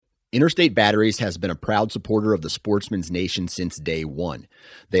Interstate Batteries has been a proud supporter of the Sportsman's Nation since day one.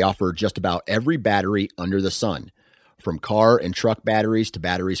 They offer just about every battery under the sun, from car and truck batteries to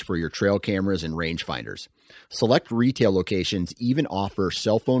batteries for your trail cameras and rangefinders. Select retail locations even offer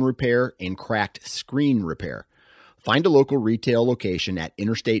cell phone repair and cracked screen repair. Find a local retail location at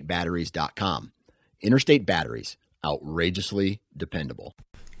interstatebatteries.com. Interstate Batteries, outrageously dependable.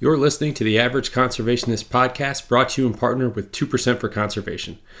 You're listening to the Average Conservationist podcast, brought to you in partner with 2% for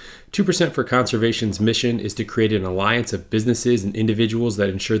Conservation. 2% for Conservation's mission is to create an alliance of businesses and individuals that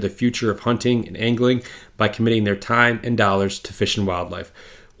ensure the future of hunting and angling by committing their time and dollars to fish and wildlife.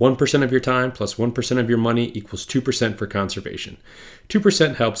 1% of your time plus 1% of your money equals 2% for conservation.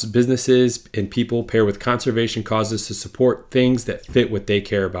 2% helps businesses and people pair with conservation causes to support things that fit what they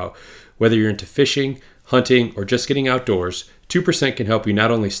care about. Whether you're into fishing, hunting, or just getting outdoors, 2% can help you not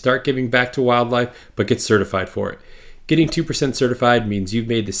only start giving back to wildlife, but get certified for it. Getting 2% certified means you've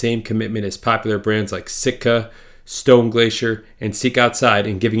made the same commitment as popular brands like Sitka, Stone Glacier, and Seek Outside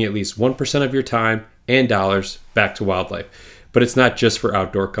in giving at least 1% of your time and dollars back to wildlife. But it's not just for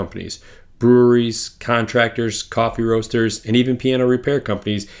outdoor companies. Breweries, contractors, coffee roasters, and even piano repair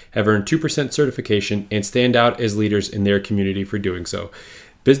companies have earned 2% certification and stand out as leaders in their community for doing so.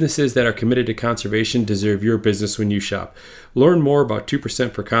 Businesses that are committed to conservation deserve your business when you shop. Learn more about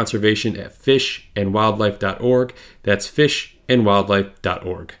 2% for Conservation at fishandwildlife.org. That's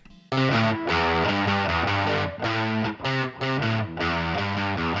fishandwildlife.org.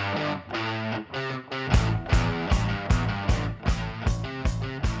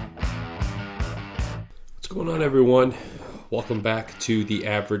 What's going on, everyone? Welcome back to the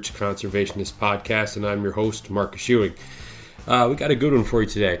Average Conservationist podcast, and I'm your host, Marcus Ewing. We got a good one for you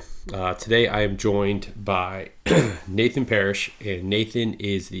today. Today I am joined by Nathan Parrish, and Nathan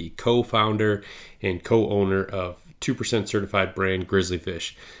is the co-founder and co-owner of 2% certified brand Grizzly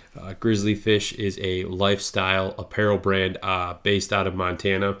Fish. Grizzly Fish is a lifestyle apparel brand based out of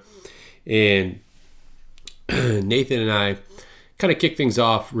Montana. And Nathan and I kind of kick things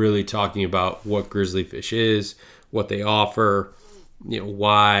off really talking about what Grizzly Fish is, what they offer,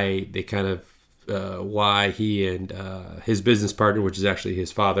 why they kind of why he and his business partner, which is actually his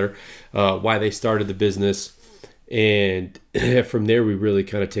father, why they started the business. And from there, we really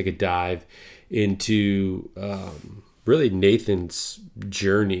kind of take a dive into really Nathan's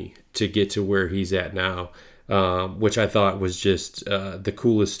journey to get to where he's at now, which I thought was just the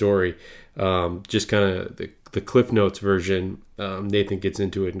coolest story. Just kind of the Cliff Notes version. Nathan gets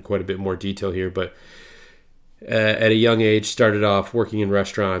into it in quite a bit more detail here, but at a young age, started off working in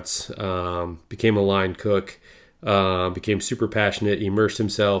restaurants, became a line cook, became super passionate, immersed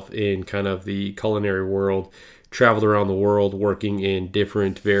himself in kind of the culinary world, traveled around the world working in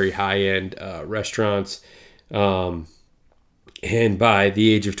different very high-end restaurants, and by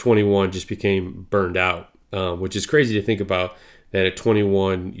the age of 21 just became burned out, which is crazy to think about, that at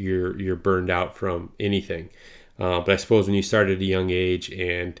 21 you're burned out from anything. But I suppose when you start at a young age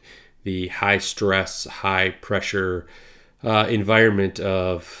and the high stress, high pressure environment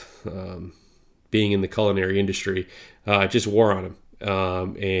of being in the culinary industry just wore on him.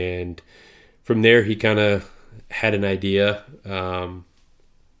 And from there, he kind of had an idea,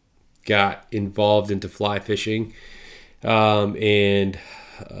 got involved into fly fishing, and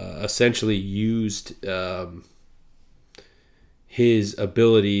essentially used his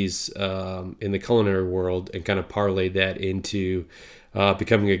abilities in the culinary world and kind of parlayed that into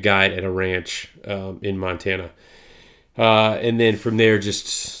becoming a guide at a ranch in Montana. And then from there,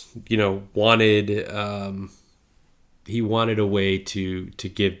 just, wanted a way to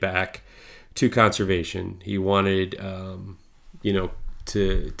give back to conservation. He wanted,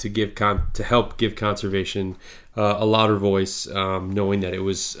 to help give conservation a louder voice, knowing that it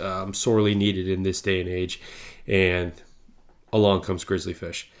was sorely needed in this day and age. And along comes Grizzly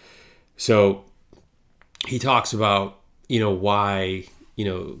Fish. So he talks about why,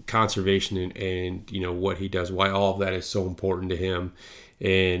 conservation and what he does, why all of that is so important to him.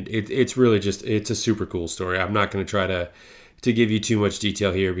 And it's really just, it's a super cool story. I'm not going to try to give you too much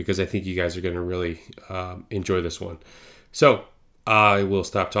detail here because I think you guys are going to really enjoy this one. So I will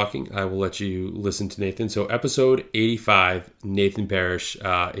stop talking. I will let you listen to Nathan. So episode 85, Nathan Parrish,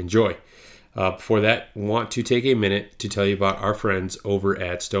 enjoy. Before that, want to take a minute to tell you about our friends over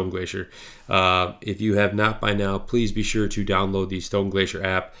at Stone Glacier. If you have not by now, please be sure to download the Stone Glacier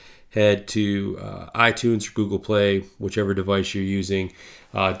app. Head to iTunes or Google Play, whichever device you're using.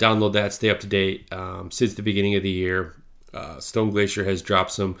 Download that, stay up to date. Since the beginning of the year, Stone Glacier has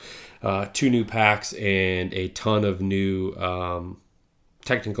dropped some 2 new packs and a ton of new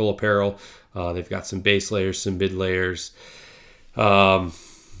technical apparel. They've got some base layers, some mid layers.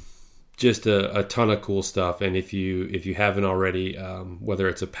 just a ton of cool stuff. And if you haven't already, whether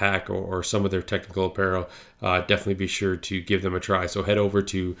it's a pack or some of their technical apparel, definitely be sure to give them a try. So head over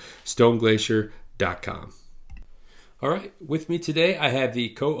to stoneglacier.com. All right, with me today, I have the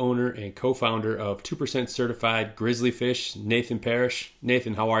co-owner and co-founder of 2% Certified Grizzly Fish, Nathan Parrish.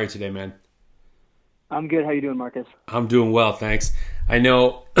 Nathan, how are you today, man? I'm good. How you doing, Marcus? I'm doing well, thanks. I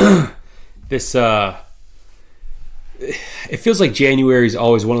know this. It feels like January is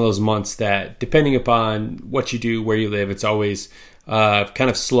always one of those months that, depending upon what you do, where you live, it's always kind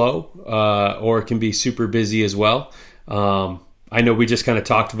of slow, or it can be super busy as well. I know we just kind of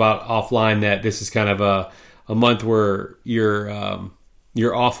talked about offline that this is kind of a month where you're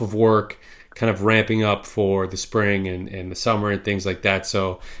off of work, kind of ramping up for the spring and the summer and things like that.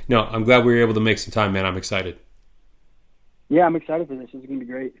 So, no, I'm glad we were able to make some time, man. I'm excited. Yeah, I'm excited for this. This is going to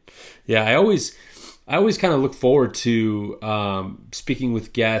be great. Yeah, I always kind of look forward to speaking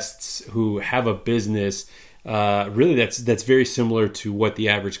with guests who have a business really that's very similar to what the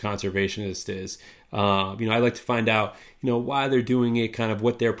average conservationist is. I like to find out, why they're doing it, kind of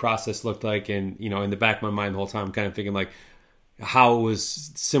what their process looked like. And, in the back of my mind the whole time, I'm kind of thinking like how it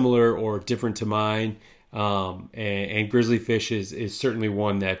was similar or different to mine. And grizzly fish is certainly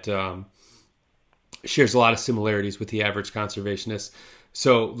one that shares a lot of similarities with the average conservationist.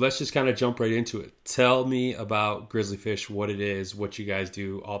 So let's just kind of jump right into it. Tell me about Grizzly Fish, what it is, what you guys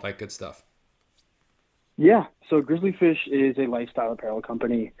do, all that good stuff. Yeah, so Grizzly Fish is a lifestyle apparel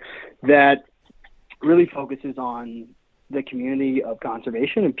company that really focuses on the community of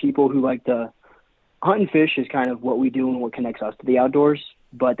conservation and people who like to hunt and fish is kind of what we do and what connects us to the outdoors.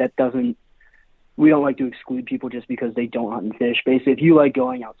 But we don't like to exclude people just because they don't hunt and fish. Basically, if you like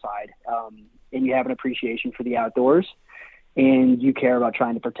going outside and you have an appreciation for the outdoors, and you care about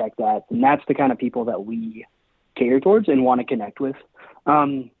trying to protect that, and that's the kind of people that we cater towards and want to connect with.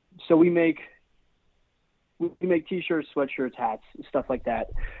 So we make t-shirts, sweatshirts, hats, stuff like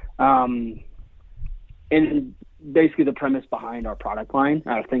that. And basically the premise behind our product line,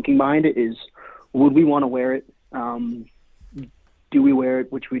 our thinking behind it is, would we want to wear it? Do we wear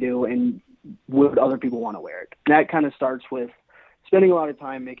it, which we do, and would other people want to wear it? And that kind of starts with spending a lot of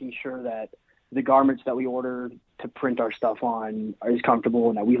time making sure that the garments that we order to print our stuff on is comfortable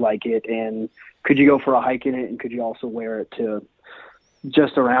and that we like it. And could you go for a hike in it? And could you also wear it to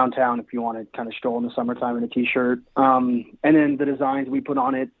just around town if you want to kind of stroll in the summertime in a t-shirt? And then the designs we put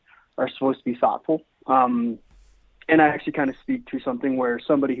on it are supposed to be thoughtful. And I actually kind of speak to something where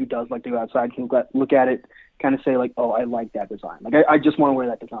somebody who does like to go outside can look at it, kind of say like, oh, I like that design. Like I just want to wear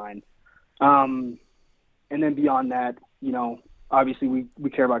that design. And then beyond that, obviously we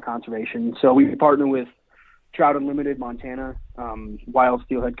care about conservation. So we partner with Trout Unlimited Montana, Wild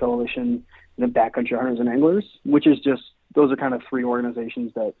Steelhead Coalition, and the Backcountry Hunters and Anglers, which is those are kind of three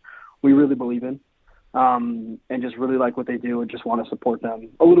organizations that we really believe in, and just really like what they do and just want to support them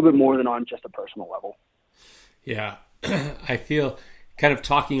a little bit more than on just a personal level. Yeah. I feel kind of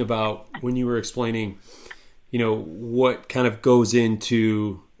talking about when you were explaining, what kind of goes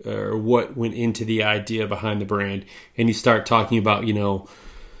into or what went into the idea behind the brand, and you start talking about,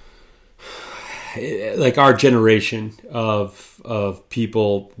 like our generation of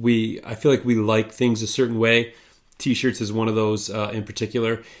people, I feel like we like things a certain way. T-shirts is one of those in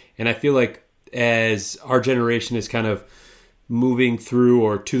particular. And I feel like as our generation is kind of moving through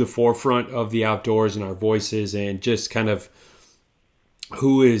or to the forefront of the outdoors and our voices and just kind of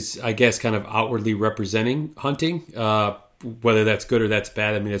who is, I guess, kind of outwardly representing hunting, whether that's good or that's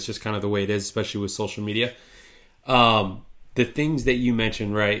bad. I mean, it's just kind of the way it is, especially with social media. The things that you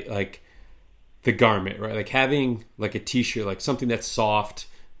mentioned, right? Like the garment, right? Like having like a t-shirt, like something that's soft,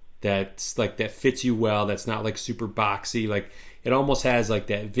 that's like, that fits you well. That's not like super boxy. Like it almost has like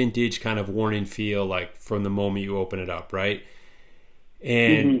that vintage kind of worn-in feel, like from the moment you open it up. Right.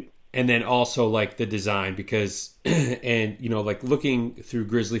 And then also like the design, because, and like looking through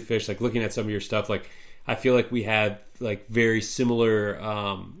Grizzly Fish, like looking at some of your stuff, like I feel like we had like very similar,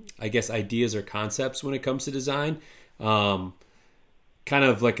 I guess, ideas or concepts when it comes to design. Kind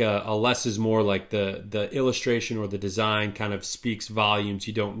of like a less is more, like the illustration or the design kind of speaks volumes.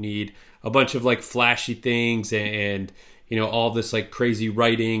 You don't need a bunch of like flashy things and all this like crazy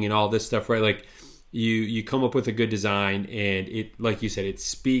writing and all this stuff, right? Like you come up with a good design and it, like you said, it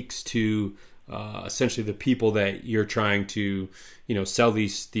speaks to essentially the people that you're trying to, sell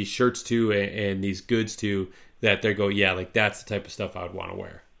these shirts to and these goods to, that they go, yeah, like that's the type of stuff I would want to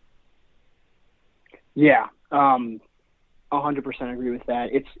wear. Yeah. 100% agree with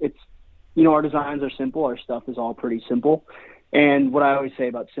that. It's our designs are simple. Our stuff is all pretty simple. And what I always say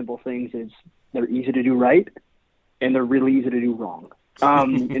about simple things is they're easy to do right and they're really easy to do wrong.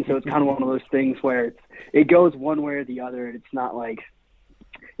 And so it's kind of one of those things where it goes one way or the other, and it's not like,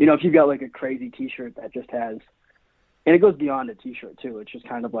 if you've got like a crazy T-shirt that just has, and it goes beyond a T-shirt too. It's just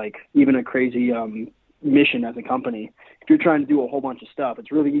kind of like even a crazy mission as a company. If you're trying to do a whole bunch of stuff,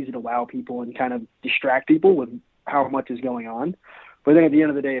 it's really easy to wow people and kind of distract people with how much is going on. But then at the end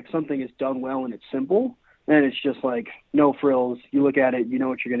of the day, if something is done well and it's simple, then it's just like no frills. You look at it, you know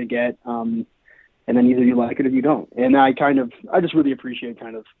what you're going to get, and then either you like it or you don't. And I just really appreciate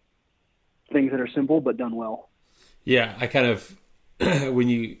kind of things that are simple but done well. Yeah, I kind of when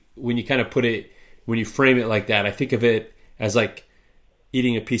you kind of put it, when you frame it like that, I think of it as like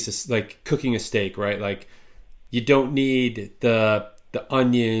eating a piece of, like cooking a steak, right? Like you don't need the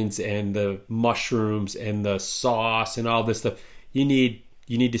onions and the mushrooms and the sauce and all this stuff. You need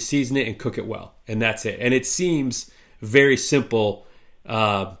to season it and cook it well, and that's it. And it seems very simple,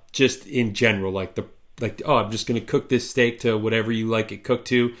 just in general, I'm just going to cook this steak to whatever you like it cooked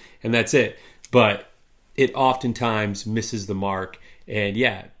to, and that's it. But it oftentimes misses the mark. And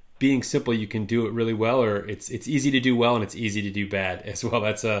yeah, being simple, you can do it really well, or it's easy to do well and it's easy to do bad as well.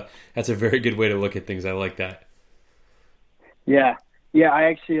 That's a very good way to look at things. I like that. Yeah. I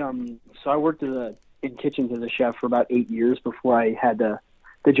actually so I worked in kitchens as a chef for about 8 years before I had the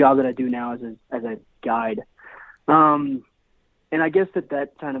job that I do now as a guide. And I guess that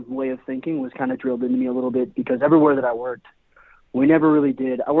kind of way of thinking was kind of drilled into me a little bit, because everywhere that I worked, we never really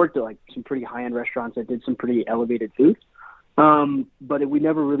did. I worked at like some pretty high-end restaurants that did some pretty elevated food. But we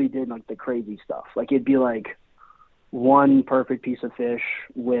never really did like the crazy stuff. Like it'd be like one perfect piece of fish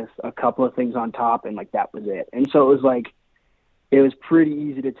with a couple of things on top, and like that was it. And so it was pretty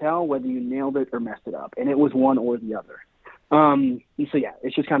easy to tell whether you nailed it or messed it up, and it was one or the other. And so yeah,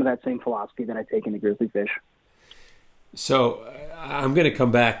 it's just kind of that same philosophy that I take into grizzly fish. So I'm going to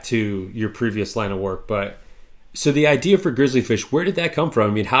come back to your previous line of work, but so the idea for grizzly fish, where did that come from?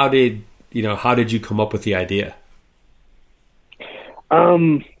 I mean, how did you come up with the idea?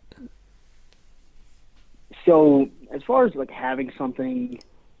 So as far as like having something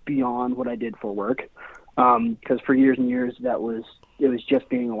beyond what I did for work, because for years and years it was just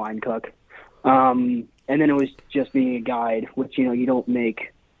being a line cook, and then it was just being a guide, which you don't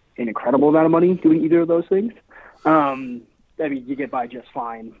make an incredible amount of money doing either of those things. I mean, you get by just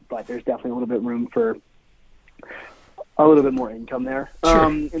fine, but there's definitely a little bit room for a little bit more income there. Sure.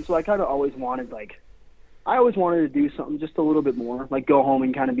 And so I kind of always wanted to do something just a little bit more, like go home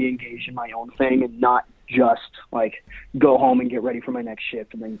and kind of be engaged in my own thing and not just like go home and get ready for my next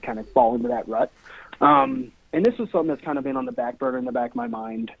shift and then kind of fall into that rut. And this was something that's kind of been on the back burner in the back of my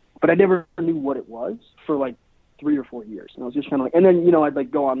mind, but I never knew what it was for like 3 or 4 years. And I was just kind of like, and then, I'd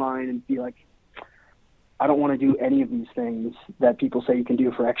like go online and be like, I don't want to do any of these things that people say you can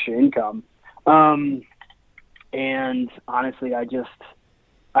do for extra income. And honestly,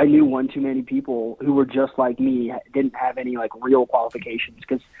 I knew one too many people who were just like me, didn't have any like real qualifications.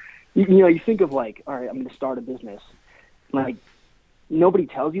 Because, you think of like, all right, I'm going to start a business. Like nobody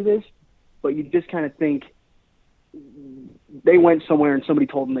tells you this, but you just kind of think they went somewhere and somebody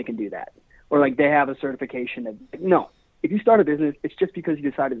told them they can do that. Or like they have a certification that, no, if you start a business, it's just because you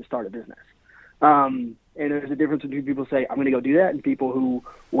decided to start a business. And there's a difference between people say, I'm going to go do that, and people who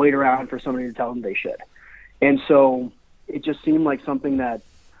wait around for somebody to tell them they should. And so it just seemed like something that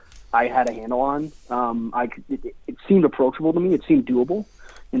I had a handle on. It seemed approachable to me. It seemed doable.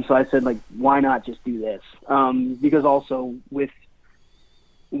 And so I said, like, why not just do this? Because also with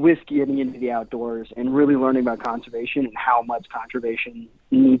getting into the outdoors and really learning about conservation and how much conservation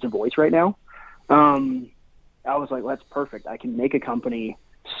needs a voice right now, I was like, that's perfect. I can make a company,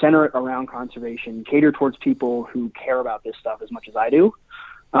 center it around conservation, cater towards people who care about this stuff as much as I do,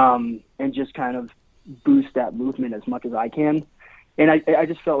 and just kind of boost that movement as much as I can. And I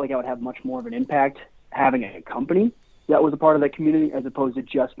just felt like I would have much more of an impact having a company that was a part of that community as opposed to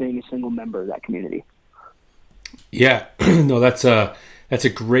just being a single member of that community. Yeah, no, that's a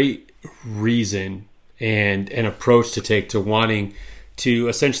great reason and an approach to take to wanting to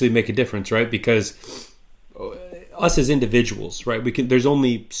essentially make a difference, right? Because us as individuals, right, there's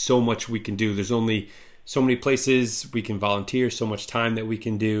only so much we can do. There's only so many places we can volunteer, so much time that we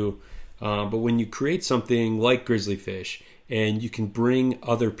can do. But when you create something like grizzly fish and you can bring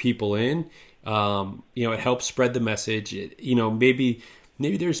other people in, it helps spread the message. Maybe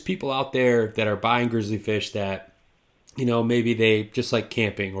there's people out there that are buying grizzly fish that, maybe they just like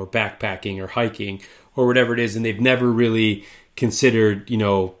camping or backpacking or hiking or whatever it is, and they've never really considered,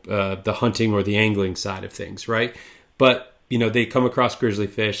 the hunting or the angling side of things, right? But, they come across grizzly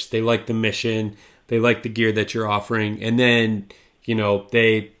fish, they like the mission, they like the gear that you're offering, and then,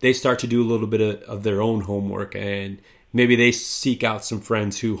 they start to do a little bit of their own homework and maybe they seek out some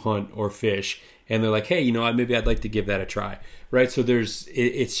friends who hunt or fish, and they're like, hey, maybe I'd like to give that a try, right? So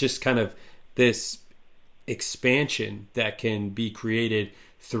it's just kind of this expansion that can be created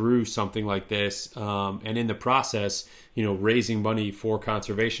through something like this, and in the process, raising money for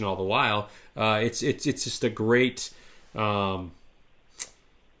conservation all the while. It's just a great kind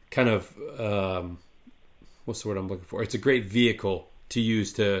of what's the word I'm looking for? It's a great vehicle to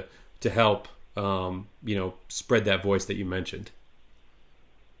use to help spread that voice that you mentioned.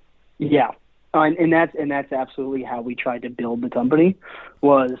 Yeah. And that's absolutely how we tried to build the company.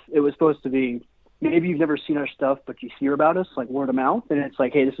 It was supposed to be, maybe you've never seen our stuff, but you hear about us, like word of mouth, and it's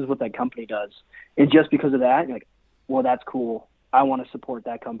like, hey, this is what that company does. And just because of that, you're like, well, that's cool. I want to support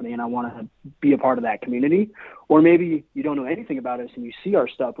that company and I want to be a part of that community. Or maybe you don't know anything about us and you see our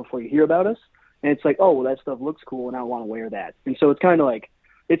stuff before you hear about us, and it's like, oh, well, that stuff looks cool and I want to wear that. And so it's kind of like,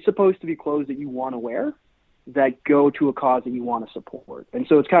 it's supposed to be clothes that you want to wear that go to a cause that you want to support. And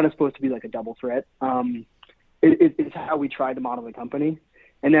so it's kind of supposed to be like a double threat. It's how we tried to model the company.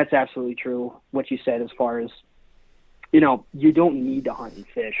 And that's absolutely true, what you said, as far as, you don't need to hunt and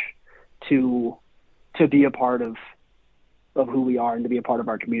fish to be a part of who we are and to be a part of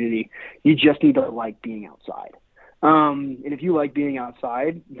our community. You just need to like being outside. And if you like being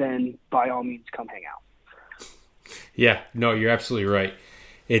outside, then by all means, come hang out. Yeah, no, you're absolutely right.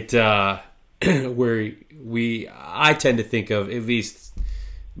 It, I tend to think of, at least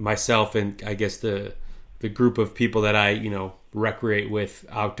myself and I guess the group of people that I, recreate with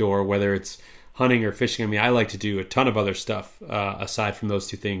outdoor, whether it's hunting or fishing. I mean, I like to do a ton of other stuff aside from those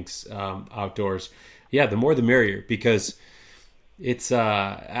two things outdoors. Yeah, the more the merrier, because it's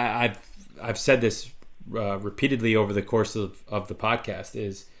I've said this repeatedly over the course of the podcast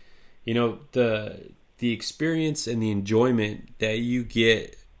is, the experience and the enjoyment that you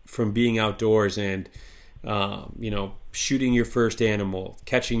get from being outdoors and shooting your first animal,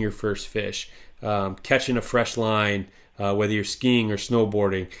 catching your first fish, catching a fresh line, whether you're skiing or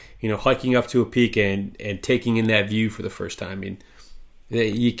snowboarding, hiking up to a peak and taking in that view for the first time. I mean,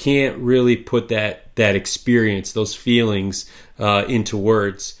 you can't really put that experience, those feelings into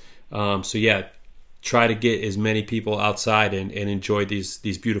words. So yeah, try to get as many people outside and enjoy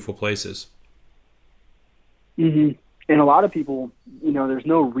these beautiful places. Mm-hmm. And a lot of people, there's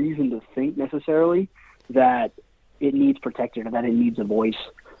no reason to think necessarily that it needs protected or that it needs a voice.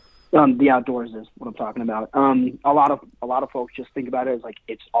 The outdoors is what I'm talking about. A lot of folks just think about it as like,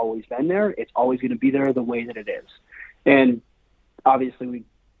 it's always been there. It's always going to be there the way that it is. And obviously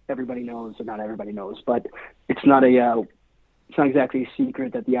everybody knows, or not everybody knows, but it's not exactly a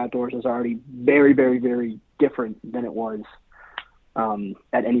secret that the outdoors is already very, very, very different than it was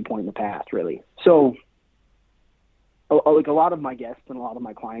at any point in the past, really. So like a lot of my guests and a lot of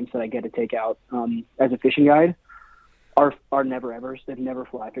my clients that I get to take out as a fishing guide are never evers. They've never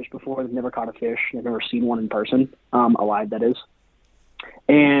fly fished before. They've never caught a fish. They've never seen one in person, alive, that is.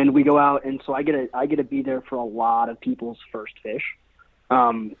 And we go out, and so I get to be there for a lot of people's first fish,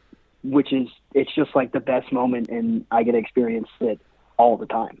 which is, it's just like the best moment, and I get to experience it all the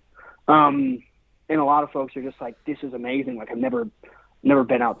time. And a lot of folks are just like, this is amazing. Like, I've never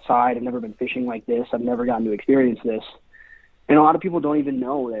been outside. I've never been fishing like this. I've never gotten to experience this. And a lot of people don't even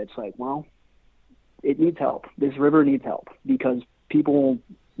know that it's like, well, it needs help. This river needs help because people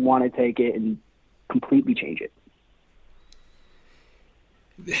want to take it and completely change it.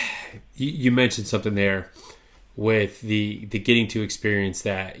 You mentioned something there with the getting to experience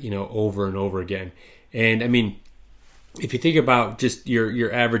that, over and over again. And I mean, if you think about just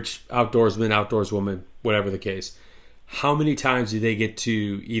your average outdoorsman, outdoorswoman, whatever the case, how many times do they get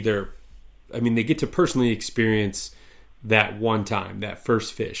to they get to personally experience that one time, that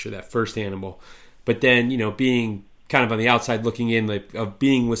first fish or that first animal, but then, being kind of on the outside looking in, like, of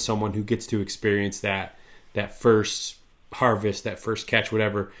being with someone who gets to experience that first harvest, that first catch,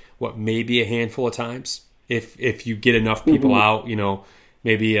 whatever, maybe a handful of times, if you get enough people out,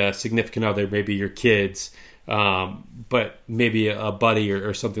 maybe a significant other, maybe your kids, but maybe a buddy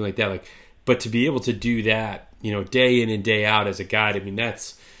or something like that. But to be able to do that, day in and day out as a guide, I mean,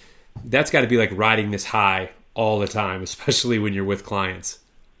 that's got to be like riding this high all the time, especially when you're with clients.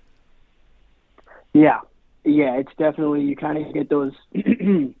 Yeah, it's definitely, you kind of get those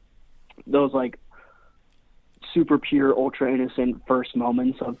those like super pure, ultra innocent first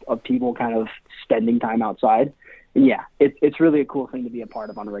moments of people kind of spending time outside. And yeah, it's really a cool thing to be a part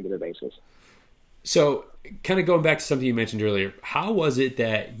of on a regular basis. So kind of going back to something you mentioned earlier, how was it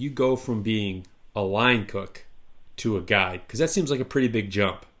that you go from being a line cook to a guide? Because that seems like a pretty big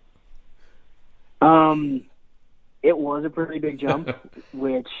jump. It was a pretty big jump,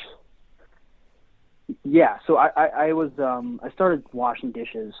 which, Yeah, so I started washing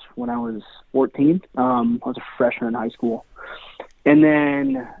dishes when I was 14. I was a freshman in high school, and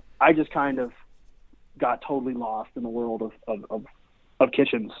then I just kind of got totally lost in the world of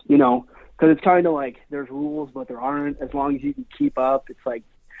kitchens, because it's kind of like there's rules, but there aren't. As long as you can keep up, it's like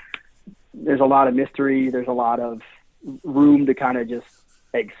there's a lot of mystery. There's a lot of room to kind of just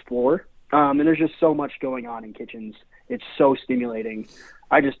explore, and there's just so much going on in kitchens. It's so stimulating.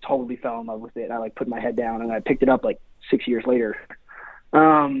 I just totally fell in love with it. I put my head down and I picked it up 6 years later.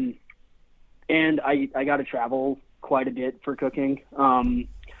 And I got to travel quite a bit for cooking. Kind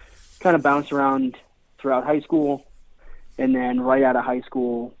of bounced around throughout high school. And then right out of high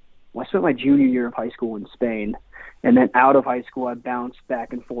school, I spent my junior year of high school in Spain. And then out of high school, I bounced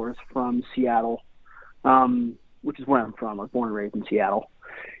back and forth from Seattle, which is where I'm from. I was born and raised in Seattle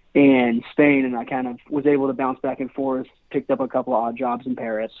and Spain, and I kind of was able to bounce back and forth, picked up a couple of odd jobs in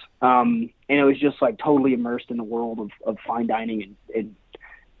Paris. And it was just totally immersed in the world of fine dining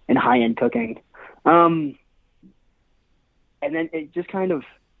and high-end cooking. And then it just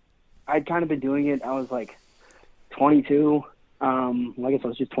I'd kind of been doing it. I was 22. I guess I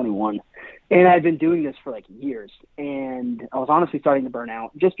was just 21. And I'd been doing this for years. And I was honestly starting to burn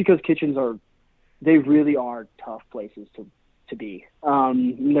out just because kitchens they really are tough places to be.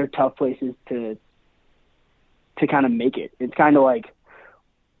 They're tough places to kind of make it. It's kind of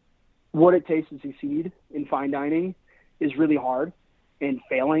what it takes to succeed in fine dining is really hard, and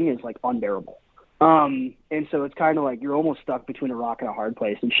failing is unbearable. And so it's kind of you're almost stuck between a rock and a hard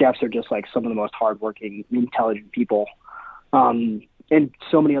place. And chefs are just some of the most hardworking, intelligent people. And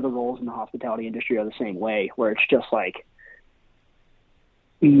so many other roles in the hospitality industry are the same way, where it's just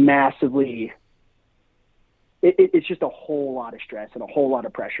massively. It's just a whole lot of stress and a whole lot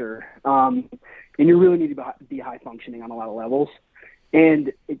of pressure. And you really need to be high functioning on a lot of levels.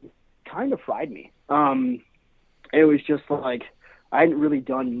 And it kind of fried me. It was just I hadn't really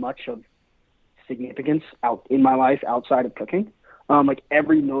done much of significance out in my life outside of cooking.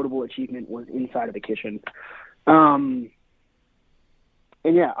 Every notable achievement was inside of the kitchen. And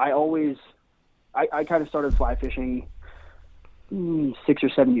yeah, I kind of started fly fishing 6 or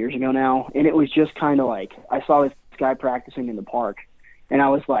 7 years ago now, and it was just kind of I saw this guy practicing in the park, and I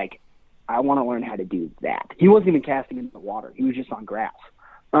was I want to learn how to do that. He wasn't even casting in the water; he was just on grass.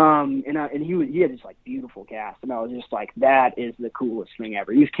 And he had this beautiful cast, and I was just that is the coolest thing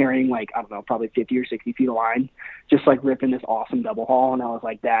ever. He was carrying I don't know, probably 50 or 60 feet of line, just ripping this awesome double haul, and I was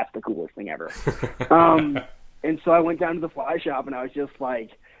that's the coolest thing ever. And so I went down to the fly shop, and I was just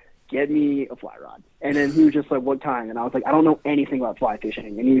get me a fly rod. And then he was just what kind? And I was I don't know anything about fly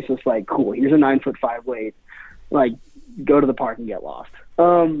fishing. And he was just cool, here's a 9'5" weight. Go to the park and get lost.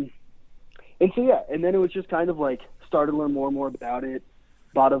 And so, yeah, and then it was just kind of started to learn more and more about it,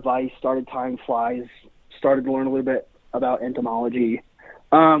 bought a vise, started tying flies, started to learn a little bit about entomology.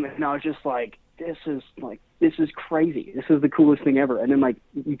 And I was just this is crazy. This is the coolest thing ever. And then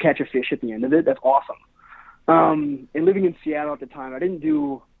you catch a fish at the end of it. That's awesome. And living in Seattle at the time,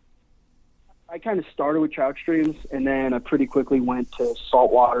 I kind of started with trout streams, and then I pretty quickly went to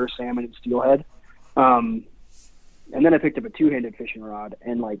saltwater, salmon, and steelhead. And then I picked up a two-handed fishing rod.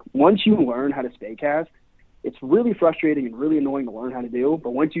 And once you learn how to spay cast, it's really frustrating and really annoying to learn how to do.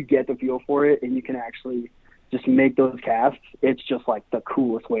 But once you get the feel for it and you can actually just make those casts, it's just the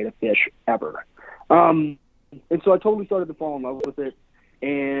coolest way to fish ever. And so I totally started to fall in love with it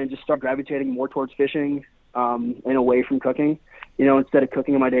and just start gravitating more towards fishing and away from cooking. Instead of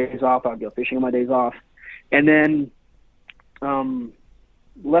cooking on my days off, I'd go fishing on my days off. And then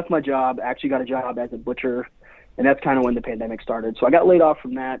left my job, actually got a job as a butcher, and that's kind of when the pandemic started. So I got laid off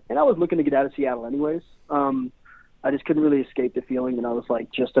from that, and I was looking to get out of Seattle anyways. I just couldn't really escape the feeling that I was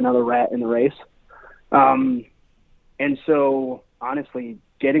just another rat in the race. And so, honestly,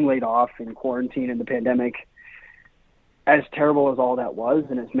 getting laid off in quarantine in the pandemic, as terrible as all that was,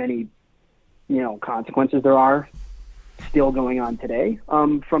 and as many, consequences there are still going on today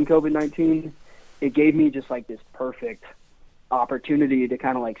from COVID-19, it gave me just this perfect opportunity to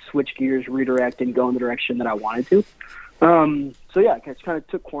kind of switch gears, redirect, and go in the direction that I wanted to. So yeah, I just kind of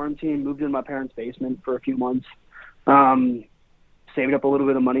took quarantine, moved into my parents' basement for a few months, saved up a little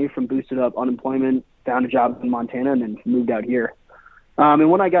bit of money from boosted up unemployment, found a job in Montana, and then moved out here.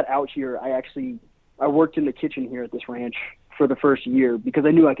 And when I got out here, I worked in the kitchen here at this ranch for the first year because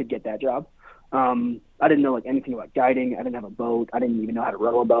I knew I could get that job. I didn't know anything about guiding. I didn't have a boat. I didn't even know how to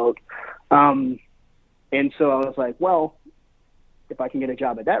row a boat. And so I was well, if I can get a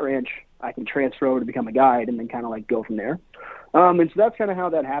job at that ranch, I can transfer over to become a guide and then kind of go from there. And so that's kind of how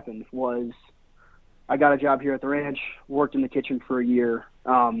that happened. Was I got a job here at the ranch, worked in the kitchen for a year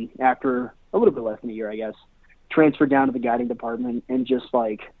after a little bit less than a year, I guess. Transferred down to the guiding department and just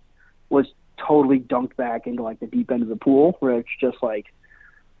like was totally dunked back into like the deep end of the pool, where it's just like,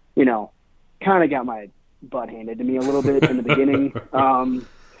 you know, kind of got my butt handed to me a little bit in the beginning.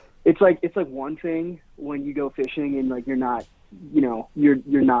 It's like one thing when you go fishing and like you're not, you know, your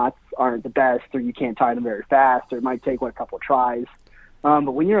knots aren't the best, or you can't tie them very fast, or it might take a couple of tries.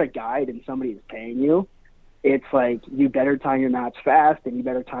 But when you're a guide and somebody is paying you, it's like you better tie your knots fast and you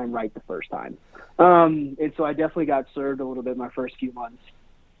better tie them right the first time. And so I definitely got served a little bit my first few months.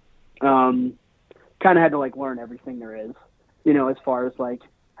 Kind of had to like learn everything there is, you know, as far as like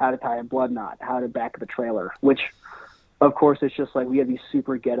how to tie a blood knot, how to back up a trailer, which of course it's just like we have these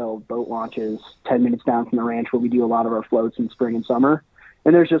super ghetto boat launches 10 minutes down from the ranch where we do a lot of our floats in spring and summer.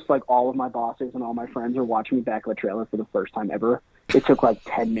 And there's just like all of my bosses and all my friends are watching me back up a trailer for the first time ever. It took like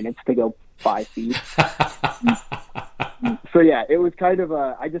 10 minutes to go 5 feet. So yeah, it was kind of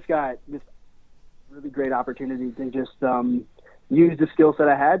I just got this really great opportunity to just use the skill set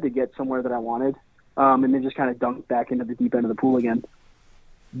I had to get somewhere that I wanted, and then just kind of dunk back into the deep end of the pool again.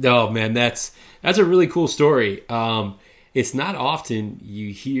 No, man, that's a really cool story. It's not often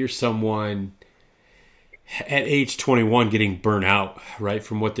you hear someone at age 21 getting burnt out, right,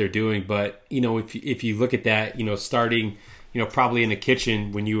 from what they're doing. But, you know, if you look at that, you know, starting, you know, probably in the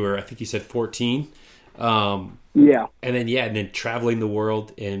kitchen when you were, I think you said 14. Yeah. And then traveling the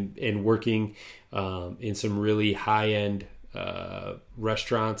world and working in some really high-end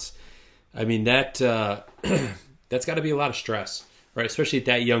restaurants. I mean, that's got to be a lot of stress, right? Especially at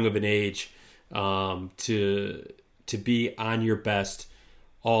that young of an age, to be on your best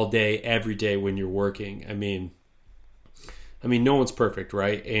all day, every day when you're working. I mean, no one's perfect,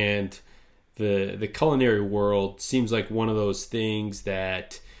 right? And the culinary world seems like one of those things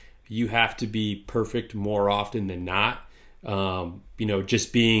that you have to be perfect more often than not. You know,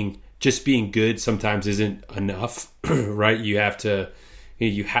 just being good sometimes isn't enough, right? You have to,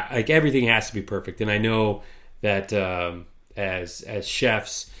 like everything has to be perfect. And I know that as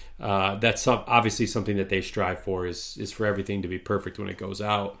chefs, that's obviously something that they strive for is for everything to be perfect when it goes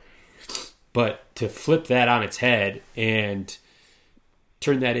out. But to flip that on its head and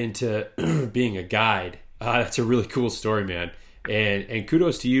turn that into being a guide, that's a really cool story, man. And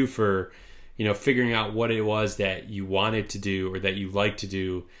kudos to you for, you know, figuring out what it was that you wanted to do or that you like to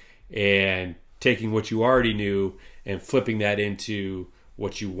do, and taking what you already knew and flipping that into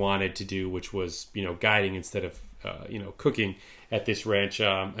what you wanted to do, which was, you know, guiding instead of, you know, cooking at this ranch.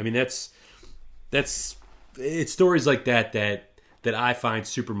 I mean, it's stories like that I find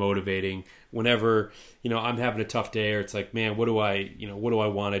super motivating whenever, you know, I'm having a tough day, or it's like, man, what do I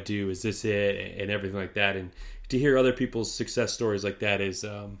want to do? Is this it? And everything like that. And to hear other people's success stories like that is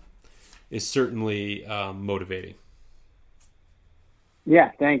certainly motivating.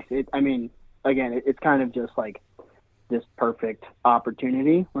 Yeah, thanks. It's kind of just like this perfect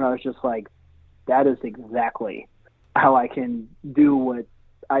opportunity where I was just like, that is exactly how I can do what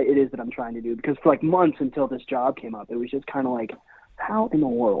it is that I'm trying to do. Because for like months until this job came up, it was just kind of like, how in the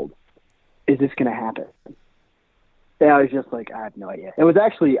world is this going to happen? And I was just like, I have no idea. It was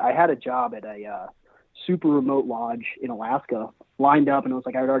actually, I had a job at a super remote lodge in Alaska lined up, and it was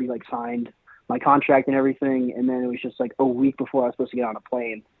like I had already like signed my contract and everything, and then it was just like a week before I was supposed to get on a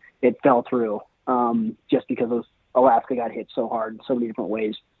plane, it fell through, just because Alaska got hit so hard in so many different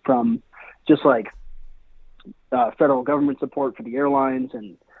ways, from just like federal government support for the airlines,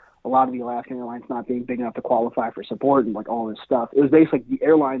 and a lot of the Alaskan airlines not being big enough to qualify for support, and like all this stuff. It was basically the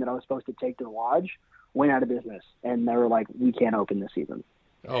airline that I was supposed to take to the lodge went out of business, and they were like, we can't open this season.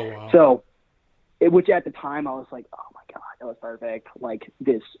 Oh, wow. So, which at the time I was like, oh my God, that was perfect. Like,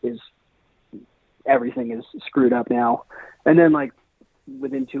 everything is screwed up now. And then like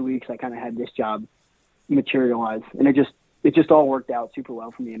within 2 weeks, I kind of had this job materialize, and it just all worked out super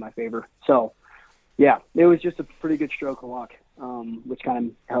well for me in my favor. So yeah, it was just a pretty good stroke of luck, which kind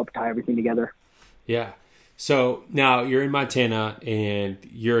of helped tie everything together. Yeah. So now you're in Montana and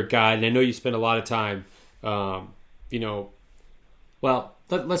you're a guide, and I know you spend a lot of time, you know, well,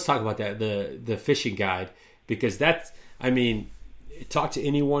 let's talk about that, the fishing guide, because that's, I mean, talk to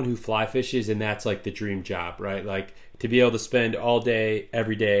anyone who fly fishes, and that's like the dream job, right? Like to be able to spend all day,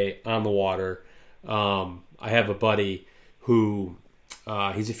 every day on the water. I have a buddy who,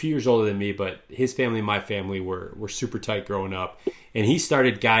 he's a few years older than me, but his family and my family were super tight growing up, and he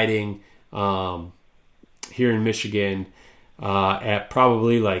started guiding here in Michigan at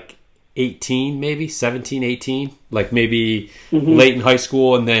probably like 18, maybe 17, 18, like maybe late in high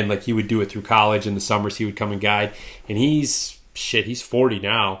school, and then like he would do it through college. In the summers he would come and guide, and he's 40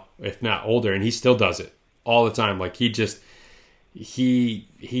 now, if not older, and he still does it all the time. Like he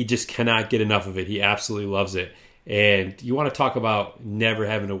he just cannot get enough of it. He absolutely loves it. And you want to talk about never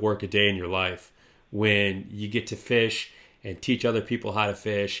having to work a day in your life when you get to fish and teach other people how to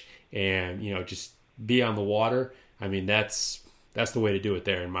fish and, just be on the water. I mean, that's the way to do it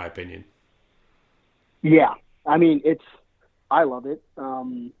there, in my opinion. Yeah. I mean, I love it.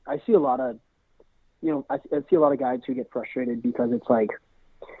 I see a lot of, I see a lot of guides who get frustrated because it's like,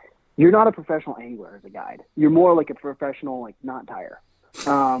 you're not a professional angler as a guide. You're more like a professional, like, knot tire,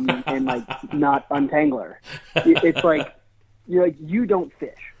 and like knot untangler. It's like, you don't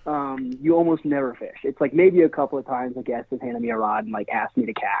fish. You almost never fish. It's like maybe a couple of times a guest has handed me a rod and like asked me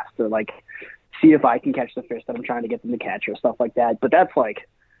to cast or like see if I can catch the fish that I'm trying to get them to catch or stuff like that. But that's like,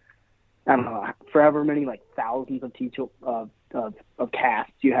 I don't know, forever many like thousands of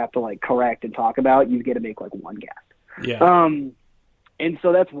casts you have to like correct and talk about. You get to make like one cast. Yeah. And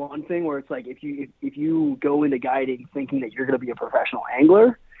so that's one thing where it's like if you go into guiding thinking that you're going to be a professional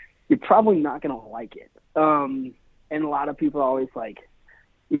angler, you're probably not going to like it. And a lot of people are always like,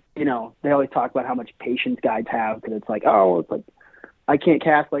 they always talk about how much patience guides have because it's like, oh, it's like I can't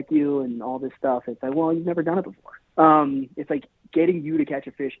cast like you and all this stuff. It's like, well, you've never done it before. It's like getting you to catch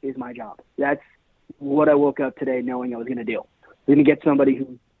a fish is my job. That's what I woke up today knowing I was going to do. I'm going to get somebody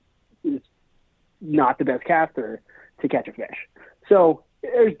who is not the best caster to catch a fish. So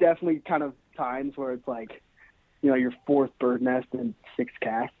there's definitely kind of times where it's like, your fourth bird nest and 6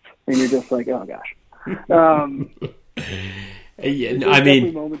 casts, and you're just like, oh gosh. Yeah, I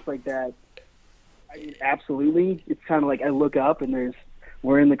mean, moments like that. Absolutely, it's kind of like I look up and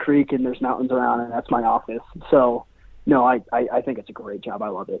we're in the creek and there's mountains around, and that's my office. So no, I think it's a great job. I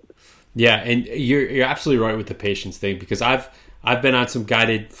love it. Yeah, and you're absolutely right with the patience thing because I've been on some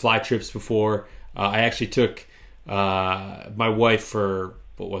guided fly trips before. I actually took my wife for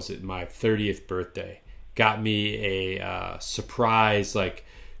my 30th birthday. Got me a surprise like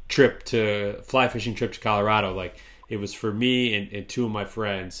fly fishing trip to Colorado. Like it was for me and 2 of my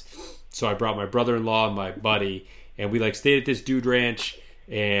friends. So I brought my brother-in-law and my buddy, and we like stayed at this dude ranch,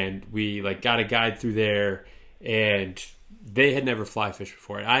 and we like got a guide through there, and they had never fly fished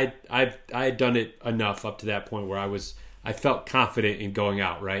before. I had done it enough up to that point where I felt confident in going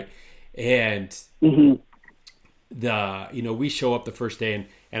out, right? And mm-hmm. We show up the first day,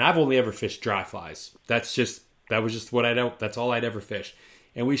 and I've only ever fished dry flies. That was just what I know. That's all I'd ever fished.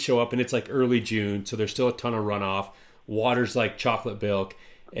 And we show up, and it's like early June, so there's still a ton of runoff. Water's like chocolate milk.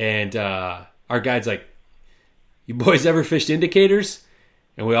 And our guide's like, you boys ever fished indicators?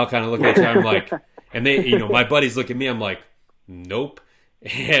 And we all kind of look at each other like, and they, my buddies look at me, I'm like, nope.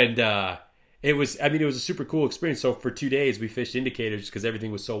 And it was a super cool experience. So for 2 days we fished indicators because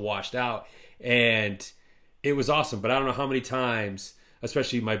everything was so washed out. And it was awesome. But I don't know how many times,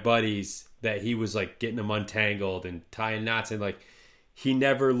 especially my buddies, that he was like getting them untangled and tying knots, and like he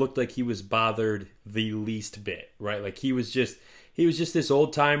never looked like he was bothered the least bit, right? Like he was just this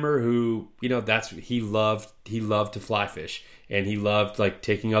old timer who, he loved to fly fish, and he loved like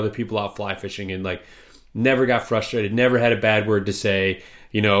taking other people out fly fishing, and like never got frustrated, never had a bad word to say.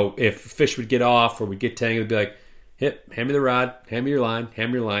 If fish would get off or would get tangled, he'd be like, "Hip, hand me the rod, hand me your line,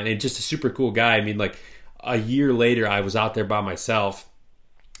 and just a super cool guy. I mean, like a year later, I was out there by myself,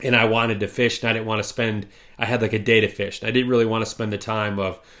 and I wanted to fish, and I didn't want to spend. I had like a day to fish, and I didn't really want to spend the time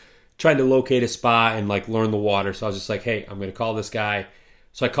of trying to locate a spot and like learn the water. So I was just like, hey, I'm going to call this guy.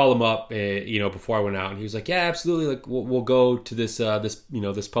 So I called him up, before I went out, and he was like, yeah, absolutely. Like we'll go to this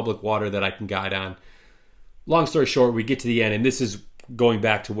public water that I can guide on. Long story short, we get to the end, and this is going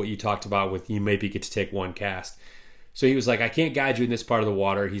back to what you talked about with you maybe get to take one cast. So he was like, I can't guide you in this part of the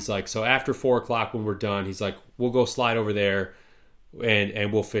water. He's like, so after 4:00 when we're done, he's like, we'll go slide over there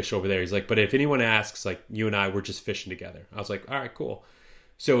and we'll fish over there. He's like, but if anyone asks, like you and I, we're just fishing together. I was like, all right, cool.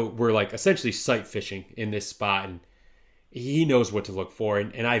 So we're like essentially sight fishing in this spot, and he knows what to look for,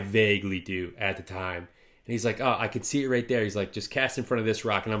 and I vaguely do at the time. And he's like, oh, I can see it right there. He's like, just cast in front of this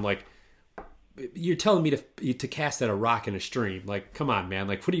rock. And I'm like, you're telling me to cast at a rock in a stream. Like, come on, man.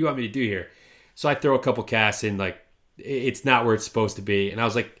 Like, what do you want me to do here? So I throw a couple casts in, like, it's not where it's supposed to be. And I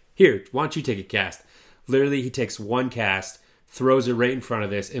was like, here, why don't you take a cast? Literally, he takes one cast, throws it right in front of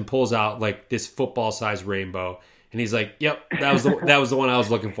this, and pulls out, like, this football-sized rainbow. And he's like, yep, that was the one I was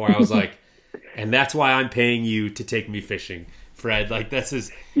looking for. I was like, and that's why I'm paying you to take me fishing, Fred. Like,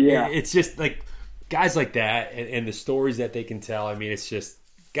 it's just, like, guys like that and the stories that they can tell. I mean, it's just,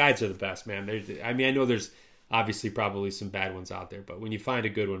 guides are the best, man. I know there's obviously probably some bad ones out there, but when you find a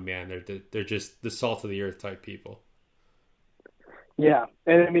good one, man, they're just the salt of the earth type people. Yeah,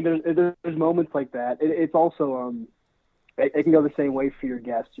 and I mean, there's moments like that. It's also it can go the same way for your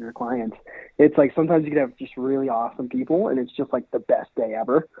guests, your clients. It's like sometimes you can have just really awesome people, and it's just like the best day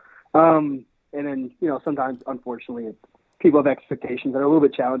ever. And then, sometimes, unfortunately, people have expectations that are a little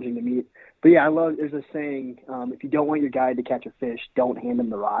bit challenging to meet. But yeah, there's a saying, if you don't want your guide to catch a fish, don't hand him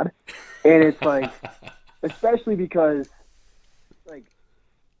the rod. And it's like, especially because, like,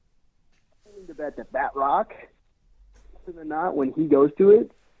 I'm willing to bet that rock, more than not, when he goes to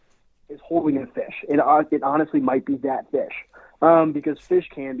it, is holding a fish. It honestly might be that fish. Because fish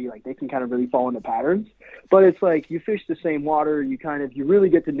can be like, they can kind of really fall into patterns. But it's like, you fish the same water, you really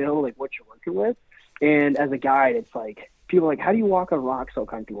get to know like what you're working with. And as a guide, it's like, people are like, how do you walk on rocks so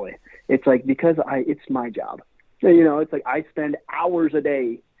comfortably? It's like, because it's my job. It's like I spend hours a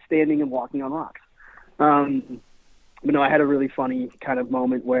day standing and walking on rocks. But no, I had a really funny kind of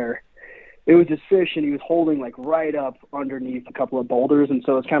moment where it was this fish and he was holding like right up underneath a couple of boulders. And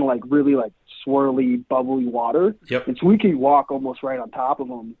so it's kind of like really like swirly, bubbly water. Yep. And so we could walk almost right on top of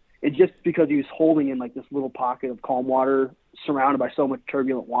him. And just because he was holding in like this little pocket of calm water surrounded by so much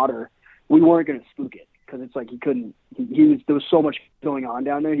turbulent water, we weren't going to spook it. Because it's like there was so much going on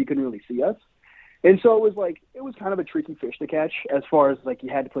down there, he couldn't really see us. And so it was kind of a tricky fish to catch as far as like you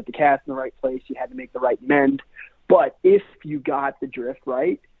had to put the cast in the right place, you had to make the right mend. But if you got the drift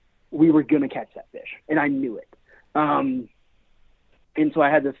right, we were going to catch that fish. And I knew it. And so I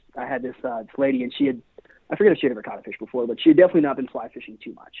had this lady, and I forget if she had ever caught a fish before, but she had definitely not been fly fishing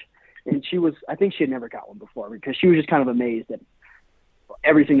too much. And I think she had never caught one before because she was just kind of amazed at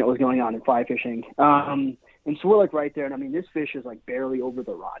everything that was going on in fly fishing. And so we're like right there. And I mean, this fish is like barely over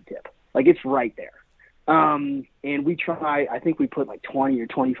the rod tip. Like it's right there. And I think we put like 20 or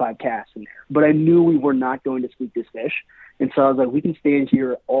 25 casts in there, but I knew we were not going to spook this fish. And so I was like, we can stand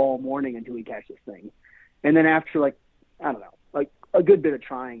here all morning until we catch this thing. And then after like, I don't know, like a good bit of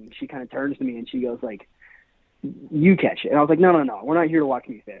trying, she kind of turns to me and she goes like, you catch it. And I was like, no, we're not here to watch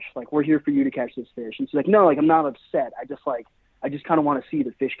me fish. Like, we're here for you to catch this fish. And she's like, no, like, I'm not upset. I just kind of want to see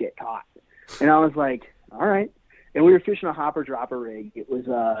the fish get caught. And I was like, all right. And we were fishing a hopper dropper rig. It was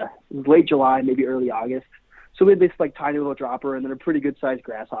late July, maybe early August. So we had this like tiny little dropper and then a pretty good sized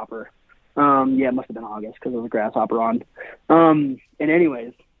grasshopper. It must have been August because there was a grasshopper on. And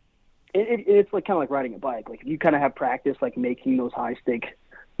anyways, it's like kind of like riding a bike. Like if you kind of have practice, like making those high stick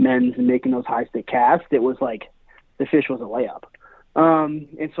mends and making those high stick casts, it was like the fish was a layup.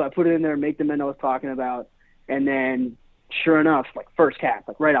 And so I put it in there, make the mend I was talking about. And then sure enough, like first cast,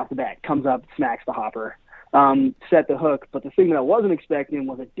 like right off the bat, comes up, smacks the hopper, set the hook. But the thing that I wasn't expecting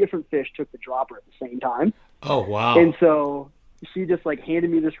was a different fish took the dropper at the same time. Oh, wow. And so she just like handed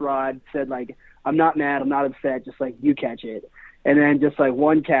me this rod, said like, I'm not mad, I'm not upset, just like you catch it. And then just like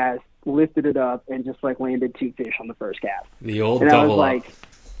one cast, lifted it up and just like landed 2 fish on the first cast. The old and double I was up. like,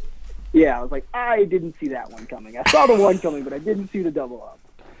 yeah, I was like, I didn't see that one coming. I saw the one coming, but I didn't see the double up.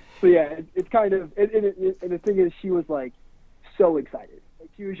 So yeah, it's kind of, and the thing is, she was like so excited. Like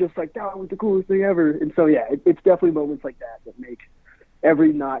she was just like, that was the coolest thing ever. And so yeah, it's definitely moments like that that make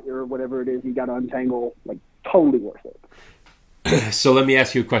every knot or whatever it is you got to untangle like totally worth it. So let me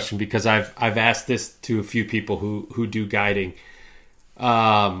ask you a question, because I've asked this to a few people who do guiding.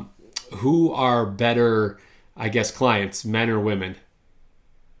 Who are better, I guess, clients, men or women?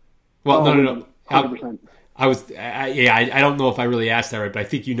 Well, no. 100%. I don't know if I really asked that right, but I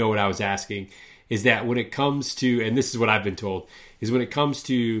think you know what I was asking. Is that when it comes to, and this is what I've been told, is when it comes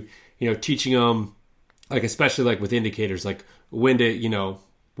to, teaching them, like especially like with indicators, like when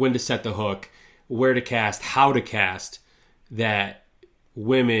to set the hook, where to cast, how to cast, that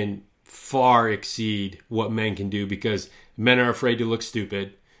women far exceed what men can do, because men are afraid to look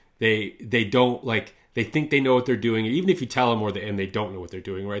stupid. They don't they think they know what they're doing, even if you tell them and they don't know what they're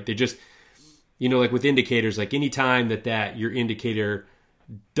doing, right? They just, like with indicators, like any time that your indicator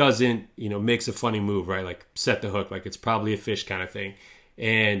doesn't, makes a funny move, right? Like set the hook, like it's probably a fish kind of thing.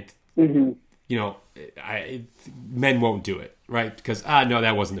 And, men won't do it, right? Because, no,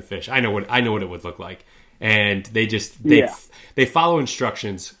 that wasn't a fish. I know what it would look like. And they follow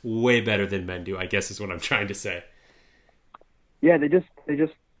instructions way better than men do, I guess is what I'm trying to say. Yeah,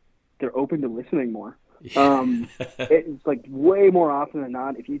 they're open to listening more. It's like way more often than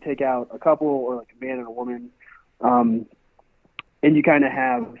not, if you take out a couple or like a man and a woman, and you kind of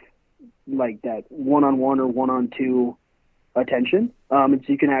have like that one-on-one or one-on-two attention, and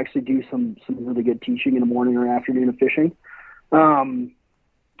so you can actually do some really good teaching in the morning or afternoon of fishing.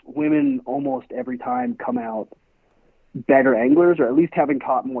 Women almost every time come out better anglers, or at least having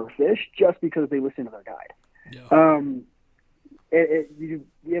caught more fish, just because they listen to their guide. Yeah.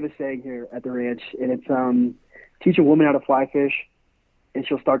 We have a saying here at the ranch, and it's teach a woman how to fly fish, and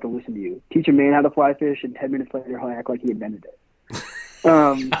she'll start to listen to you. Teach a man how to fly fish, and 10 minutes later, he'll act like he invented it.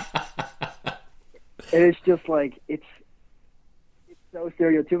 And it's just like, it's so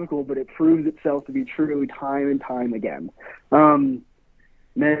stereotypical, but it proves itself to be true time and time again. Men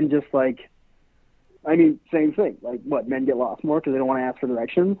just like, I mean, same thing. Like, what, men get lost more because they don't want to ask for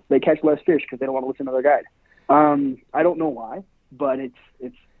directions? They catch less fish because they don't want to listen to their guide. I don't know why, but it's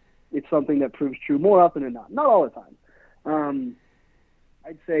something that proves true more often than not. Not all the time.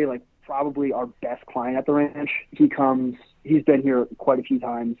 I'd say, like, probably our best client at the ranch, he's been here quite a few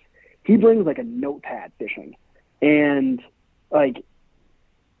times. He brings, like, a notepad fishing. And, like,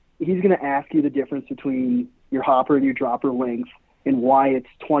 he's going to ask you the difference between your hopper and your dropper length and why it's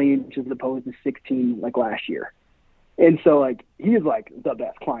 20 inches as opposed to 16 like last year. And so, like, he is, like, the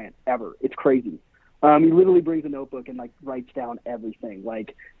best client ever. It's crazy. He literally brings a notebook and, like, writes down everything,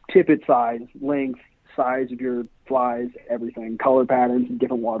 like tippet size, length, size of your flies, everything, color patterns, and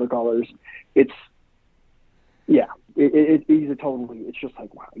different watercolors. He's it's just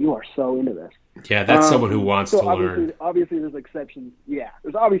like, wow, you are so into this. Yeah, that's someone who wants to learn. Obviously, there's exceptions. Yeah,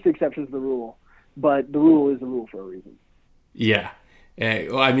 there's obviously exceptions to the rule, but the rule is the rule for a reason. Yeah.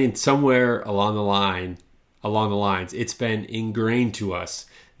 Well, I mean, somewhere along the lines, it's been ingrained to us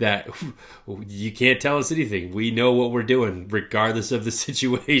that you can't tell us anything. We know what we're doing, regardless of the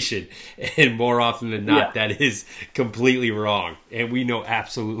situation. And more often than not, that is completely wrong. And we know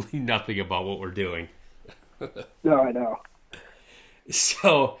absolutely nothing about what we're doing. No, I know.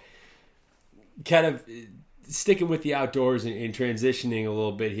 So, kind of sticking with the outdoors and transitioning a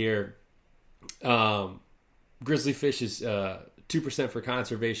little bit here. Grizzly Fish is 2% for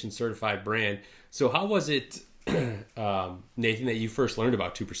Conservation certified brand. So how was it, Nathan, that you first learned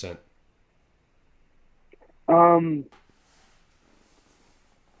about 2%? I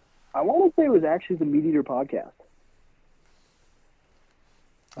want to say it was actually the Meat Eater podcast.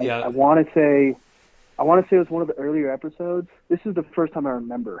 Yeah. I want to say it was one of the earlier episodes. This is the first time I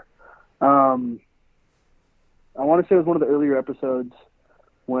remember. I want to say it was one of the earlier episodes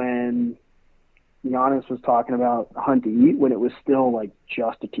when Giannis was talking about Hunt to Eat, when it was still like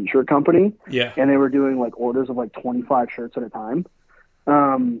just a t-shirt company. Yeah. And they were doing like orders of like 25 shirts at a time.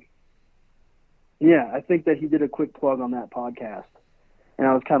 I think that he did a quick plug on that podcast, and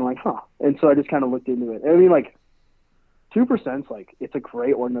I was kind of like, huh. And so I just kind of looked into it. I mean, like, 2%'s like, it's a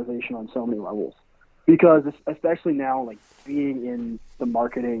great organization on so many levels, because especially now, like, being in the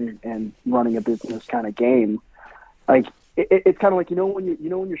marketing and running a business kind of game, like, it's kind of like,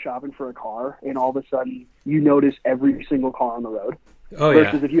 when you're shopping for a car and all of a sudden you notice every single car on the road. Oh,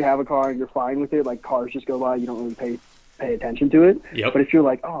 versus if you have a car and you're fine with it, like, cars just go by, you don't really pay attention to it. Yep. But if you're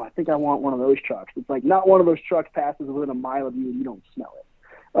like, oh, I think I want one of those trucks, it's like not one of those trucks passes within a mile of you and you don't smell it.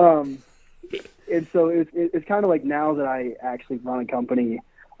 And so it's kind of like, now that I actually run a company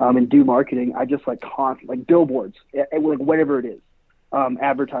and do marketing, I just like billboards, like whatever it is,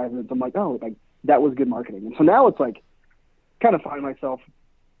 advertisements. I'm like, oh, like that was good marketing. And so now it's like, kind of find myself,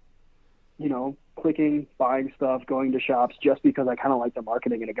 clicking, buying stuff, going to shops just because I kind of like the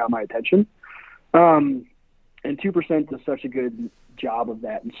marketing and it got my attention. And 2% does such a good job of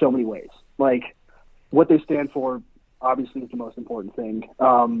that in so many ways. Like, what they stand for, obviously, is the most important thing.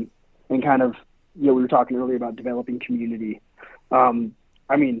 And kind of, we were talking earlier about developing community. I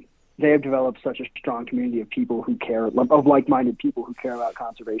mean, they have developed such a strong community of people who care, of like-minded people who care about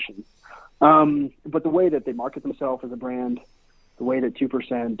conservation. But the way that they market themselves as a brand, the way that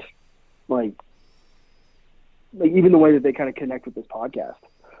 2%, like even the way that they kind of connect with this podcast.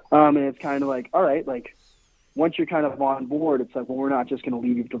 And it's kind of like, all right, like, once you're kind of on board, it's like, well, we're not just going to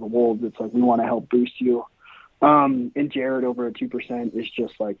leave you to the wolves. It's like, we want to help boost you. And Jared over at 2% is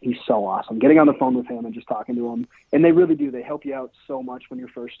just like, he's so awesome. Getting on the phone with him and just talking to him. And they really do. They help you out so much when you're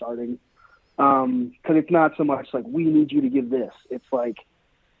first starting. Because it's not so much like, we need you to give this. It's like,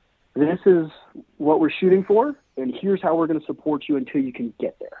 this is what we're shooting for, and here's how we're going to support you until you can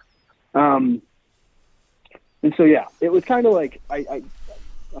get there. And so, it was kind of like, I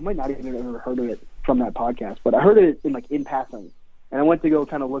might not even have ever heard of it from that podcast, but I heard it in passing, and I went to go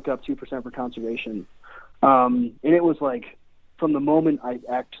kind of look up 2% for Conservation. And it was like, from the moment I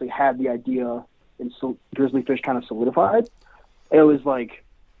actually had the idea and Grizzly Fish kind of solidified, it was like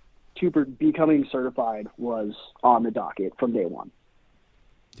becoming certified was on the docket from day one.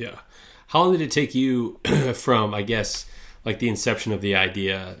 Yeah. How long did it take you from, I guess, like the inception of the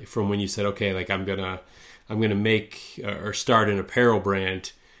idea, from when you said, okay, like I'm gonna make or start an apparel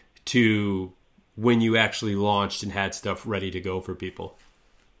brand, to when you actually launched and had stuff ready to go for people?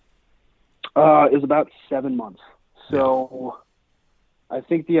 It was about 7 months. So I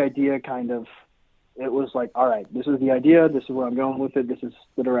think the idea kind of it was like, all right, this is the idea. This is where I'm going with it. This is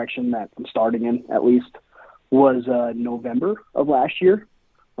the direction that I'm starting in, at least, was November of last year.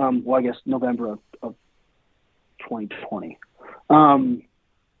 Well, I guess November of 2020.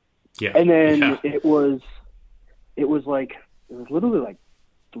 Yeah. And then it was literally like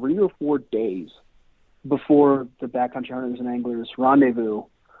 3 or 4 days before the Backcountry Hunters and Anglers Rendezvous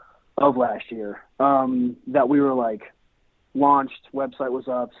of last year, that we were like launched, website was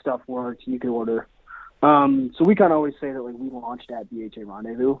up, stuff worked, you could order. So we kind of always say that like we launched at BHA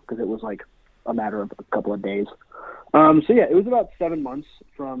Rendezvous because it was like a matter of a couple of days. So yeah, it was about 7 months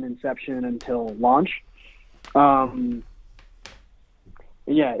from inception until launch.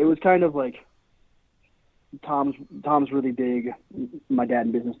 Yeah, it was kind of like Tom's really big, my dad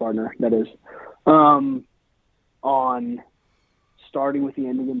and business partner, that is, on starting with the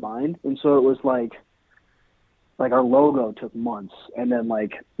ending in mind. And so it was like our logo took months, and then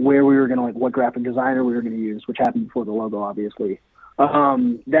like where we were going to, like what graphic designer we were going to use, which happened before the logo, obviously.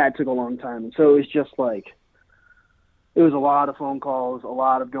 That took a long time. And so it was just like, it was a lot of phone calls, a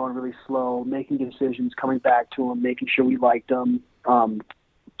lot of going really slow, making decisions, coming back to them, making sure we liked them.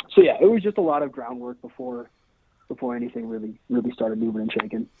 So yeah, it was just a lot of groundwork before anything really started moving and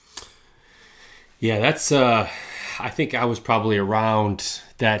shaking. Yeah, that's I think I was probably around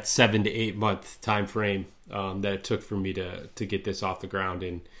that 7 to 8 month time frame that it took for me to get this off the ground.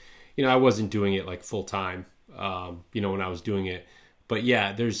 And I wasn't doing it like full time, when I was doing it. But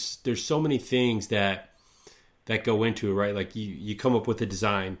yeah, there's so many things that go into it, right? Like you come up with a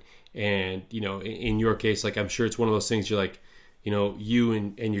design, and in your case, like I'm sure it's one of those things you're like, you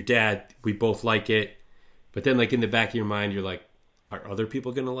and your dad, we both like it, but then like in the back of your mind, you're like, are other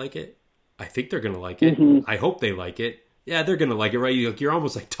people going to like it? I think they're going to like it. Mm-hmm. I hope they like it. Yeah, they're going to like it, right? You're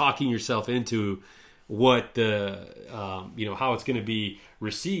almost like talking yourself into what the, how it's going to be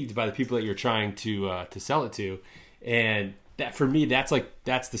received by the people that you're trying to sell it to. And that, for me, that's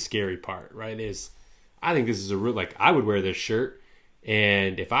the scary part, right? Is I think this is a real, like, I would wear this shirt,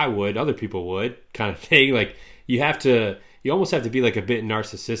 and if I would, other people would, kind of thing. Like, you almost have to be like a bit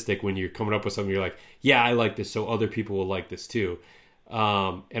narcissistic when you're coming up with something. You're like, yeah, I like this, so other people will like this too.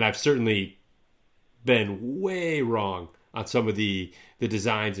 And I've certainly been way wrong on some of the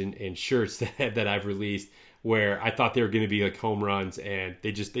designs and shirts that I've released, where I thought they were going to be like home runs, and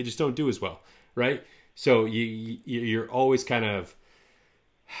they just don't do as well, right? So you're always kind of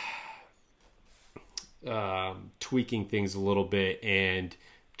tweaking things a little bit and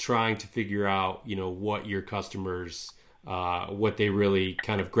trying to figure out, what your customers, what they really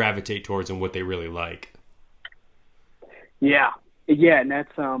kind of gravitate towards and what they really like. Yeah. And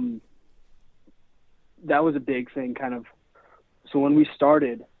that's, that was a big thing kind of. So when we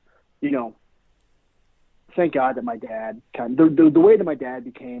started, thank God that my dad the way that my dad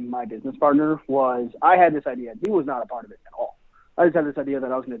became my business partner was, I had this idea. He was not a part of it at all. I just had this idea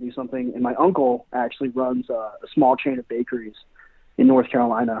that I was going to do something, and my uncle actually runs a small chain of bakeries in North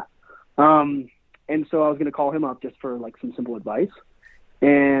Carolina. And so I was going to call him up just for like some simple advice.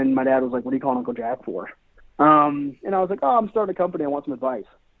 And my dad was like, what are you calling Uncle Jack for? And I was like, oh, I'm starting a company. I want some advice.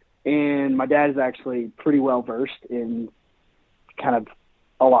 And my dad is actually pretty well versed in kind of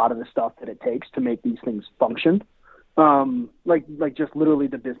a lot of the stuff that it takes to make these things function. Like just literally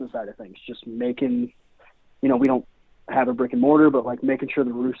the business side of things, just making, we don't have a brick and mortar, but like making sure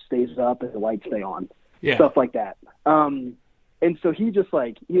the roof stays up and the lights stay on, stuff like that. And so he was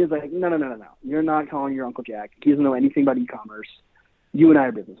like, no. You're not calling your Uncle Jack. He doesn't know anything about e-commerce. You and I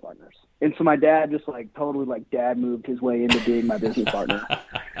are business partners. And so my dad just like totally like dad moved his way into being my business partner,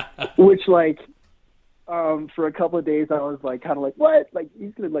 which like, for a couple of days I was like, kind of like, what? Like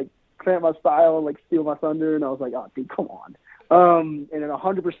he's going to like cramp my style and like steal my thunder. And I was like, oh dude, come on. And then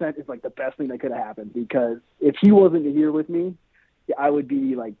 100% is like the best thing that could have happened, because if he wasn't here with me, I would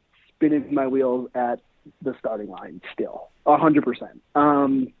be like spinning my wheels at the starting line still 100%.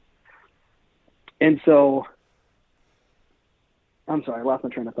 And so I'm sorry, I lost my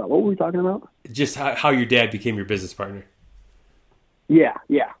train of thought. What were we talking about? Just how your dad became your business partner. Yeah.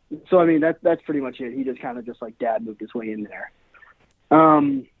 So, I mean, that's pretty much it. He just kind of just like dad moved his way in there.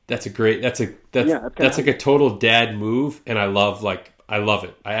 That's like a total dad move. And I love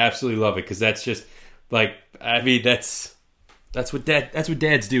it. I absolutely love it. Cause that's just like, I mean, that's what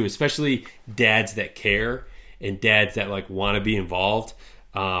dads do, especially dads that care and dads that like want to be involved.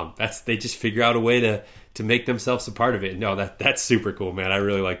 They just figure out a way to make themselves a part of it. No, that's super cool, man. I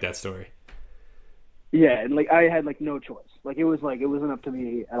really like that story. Yeah. And like, I had like no choice. Like, it wasn't up to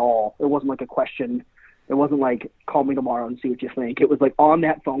me at all. It wasn't like a question. It wasn't like, call me tomorrow and see what you think. It was like on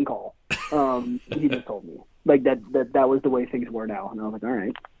that phone call. He just told me like that was the way things were now. And I was like, all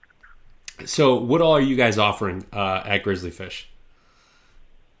right. So what all are you guys offering at Grizzly Fish?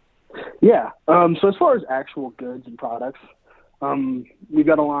 Yeah. So as far as actual goods and products, we've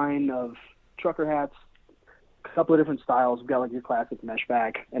got a line of trucker hats, a couple of different styles. We've got like your classic mesh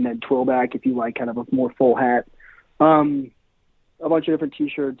back and then twill back if you like kind of a more full hat. A bunch of different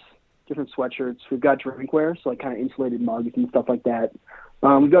T-shirts, different sweatshirts. We've got drinkware, so like kind of insulated mugs and stuff like that.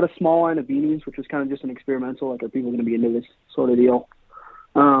 We've got a small line of beanies, which was kind of just an experimental, like are people going to be into this sort of deal?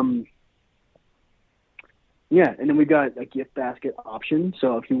 Yeah, and then we got a gift basket option.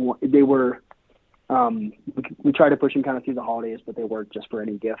 So if you want, they were, we tried to push them kind of through the holidays, but they weren't just for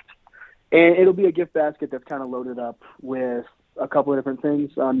any gift. And it'll be a gift basket that's kind of loaded up with a couple of different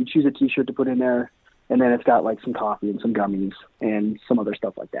things. You choose a T-shirt to put in there, and then it's got like some coffee and some gummies and some other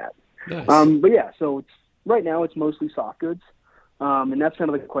stuff like that. Nice. But yeah, so right now it's mostly soft goods. And that's kind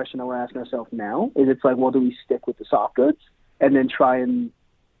of like a question that we're asking ourselves now is it's like, well, do we stick with the soft goods and then try and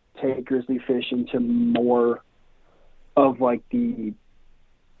take Grizzly Fish into more of like the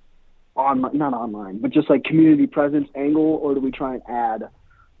online, not online, but just like community presence angle, or do we try and add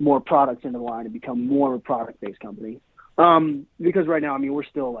more products into the line and become more of a product-based company? Because right now, I mean, we're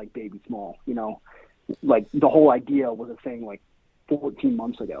still like baby small, you know, like the whole idea was a thing like 14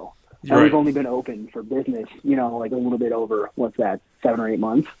 months ago. And Right. we've only been open for business, you know, like a little bit over, what's that, 7 or 8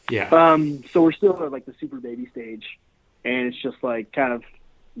 months. Yeah. So we're still at like the super baby stage, and it's just like kind of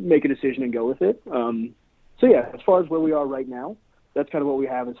make a decision and go with it. So yeah, as far as where we are right now, that's kind of what we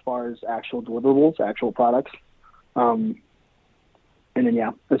have as far as actual deliverables, actual products. And then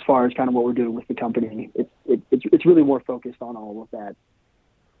yeah, as far as kind of what we're doing with the company, it's really more focused on all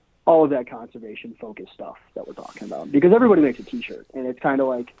of that conservation focused stuff that we're talking about. Because everybody makes a T-shirt, and it's kind of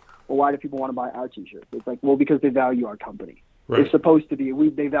like, well, why do people want to buy our T-shirt? It's like, well, because they value our company. Right. It's supposed to be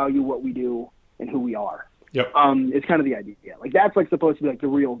they value what we do and who we are. Yep. It's kind of the idea. Like that's like supposed to be like the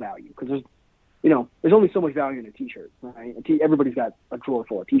real value, because there's only so much value in a T-shirt, right? Everybody's got a drawer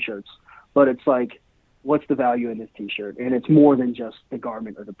full of T-shirts, but it's like, what's the value in this T-shirt? And it's more than just the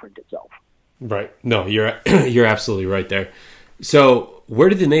garment or the print itself. Right. No, you're you're absolutely right there. So where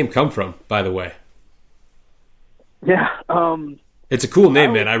did the name come from, by the way? Yeah. It's a cool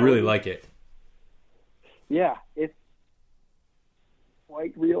name, man. I really like it. Yeah. It's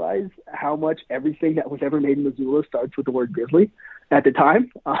quite realize how much everything that was ever made in Missoula starts with the word grizzly at the time.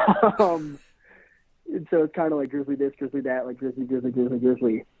 And so it's kind of like grizzly this, grizzly that, like grizzly, grizzly, grizzly,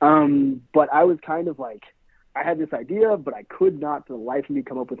 grizzly. But I was kind of like, I had this idea, but I could not for the life of me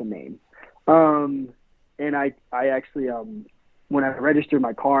come up with a name. And I actually, when I registered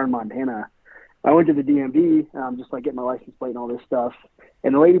my car in Montana, I went to the DMV, just like getting my license plate and all this stuff.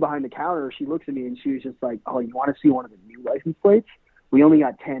 And the lady behind the counter, she looks at me and she was just like, "Oh, you want to see one of the new license plates? We only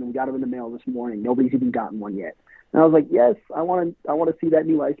got 10. We got them in the mail this morning. Nobody's even gotten one yet." And I was like, "Yes, I want to see that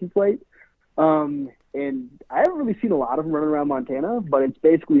new license plate." And I haven't really seen a lot of them running around Montana, but it's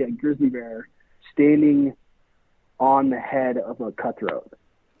basically a grizzly bear standing on the head of a cutthroat.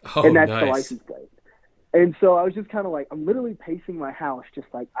 Oh, And that's nice. the license plate. And so I was just kind of like, I'm literally pacing my house,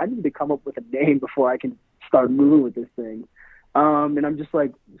 just like, I need to come up with a name before I can start moving with this thing. And I'm just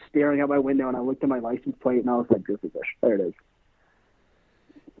like staring out my window, and I looked at my license plate, and I was like, Grizzly Fish. There it is.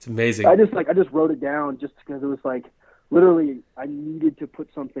 It's amazing. I just wrote it down just because it was like, literally, I needed to put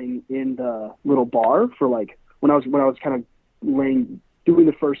something in the little bar for like when I was kind of doing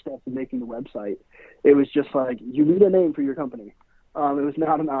the first steps of making the website. It was just like, you need a name for your company. It was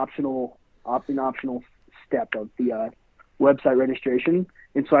not an optional step of the website registration,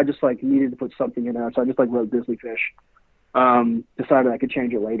 and so I just like needed to put something in there. So I just like wrote Grizzly Fish. Decided I could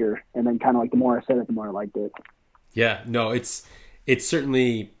change it later, and then kind of like the more I said it, the more I liked it. Yeah, no, it's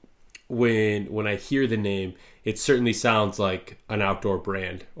certainly when I hear the name, it certainly sounds like an outdoor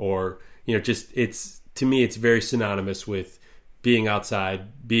brand, or just to me it's very synonymous with being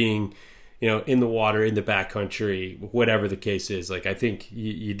outside, being in the water, in the backcountry, whatever the case is. Like I think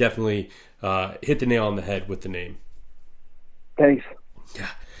you definitely hit the nail on the head with the name. Thanks. Yeah.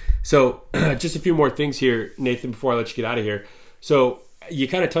 So just a few more things here, Nathan, before I let you get out of here. So you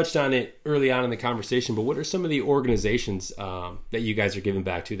kind of touched on it early on in the conversation, but what are some of the organizations that you guys are giving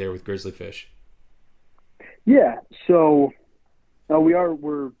back to there with Grizzly Fish? Yeah, so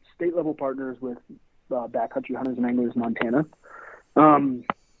we're state level partners with Backcountry Hunters and Anglers Montana, and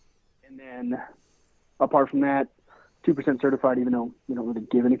then apart from that, 2% certified. Even though we don't really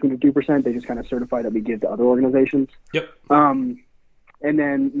give anything to 2%, they just kind of certify that we give to other organizations. Yep. And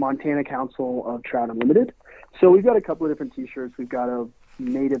then Montana Council of Trout Unlimited. So we've got a couple of different T-shirts. We've got a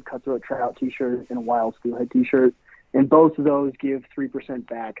native cutthroat trout T-shirt and a wild steelhead T-shirt, and both of those give 3%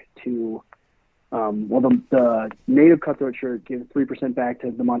 back to The native cutthroat shirt gives 3% back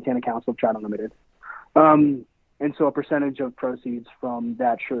to the Montana Council of Trout Unlimited. And so a percentage of proceeds from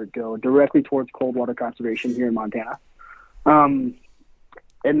that shirt go directly towards cold water conservation here in Montana. And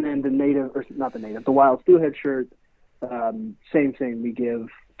then the wild steelhead shirt, same thing. We give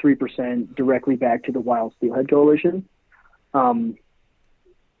 3% directly back to the Wild Steelhead Coalition. And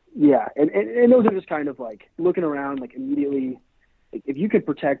those are just kind of like looking around, like immediately, if you could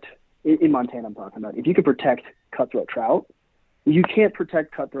protect, in Montana I'm talking about, if you could protect cutthroat trout, you can't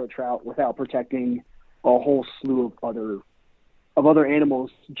protect cutthroat trout without protecting a whole slew of other animals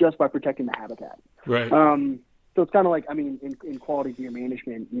just by protecting the habitat. Right. So it's kind of like, I mean, in quality deer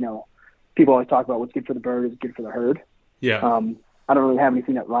management, you know, people always talk about what's good for the bird is good for the herd. Yeah. I don't really have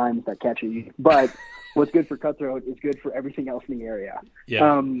anything that rhymes that catchy, but what's good for cutthroat is good for everything else in the area.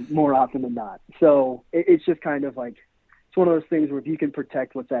 Yeah. More often than not. So it's just kind of like, it's one of those things where if you can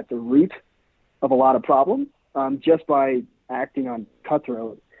protect what's at the root of a lot of problems, just by acting on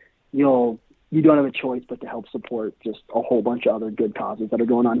cutthroat, you don't have a choice but to help support just a whole bunch of other good causes that are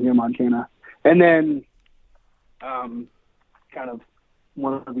going on here in Montana. And then kind of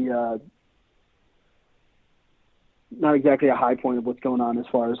one of the not exactly a high point of what's going on as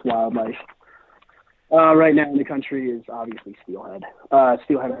far as wildlife right now in the country is obviously steelhead.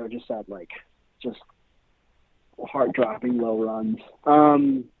 Steelhead are just at just heart-dropping low runs.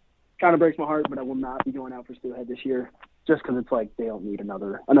 Kind of breaks my heart, but I will not be going out for steelhead this year just because it's like they don't need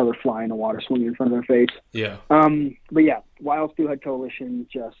another fly in the water swinging in front of their face. Yeah. But yeah, Wild Steelhead Coalition,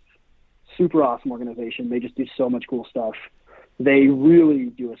 just super awesome organization. They just do so much cool stuff. They really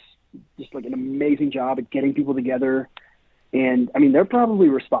do just like an amazing job at getting people together. And I mean, they're probably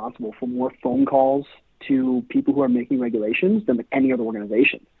responsible for more phone calls to people who are making regulations than like any other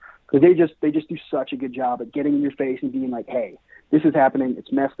organization. Because they just do such a good job at getting in your face and being like, hey, this is happening,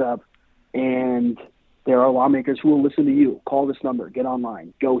 it's messed up, and there are lawmakers who will listen to you. Call this number, get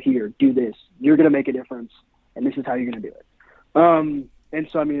online, go here, do this. You're going to make a difference, and this is how you're going to do it. And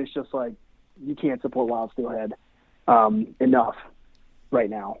so, I mean, it's just like you can't support wild steelhead enough right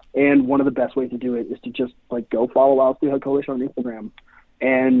now. And one of the best ways to do it is to just like go follow Wild Steelhead Coalition on Instagram.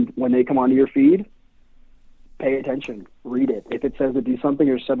 And when they come onto your feed, pay attention, read it. If it says to do something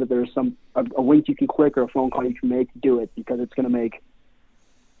or said that there's a link you can click or a phone call you can make, do it, because it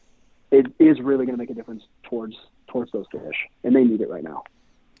is really going to make a difference towards those fish, and they need it right now.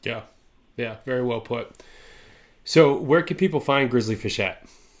 Yeah, very well put. So where can people find grizzly fish at?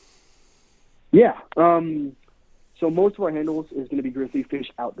 Yeah, so most of our handles is going to be Grizzly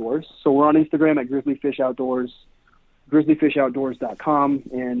Fish Outdoors. So we're on Instagram at Grizzly Fish Outdoors, grizzlyfishoutdoors.com,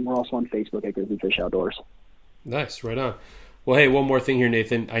 and we're also on Facebook at Grizzly Fish Outdoors. Nice, right on. Well, hey, one more thing here,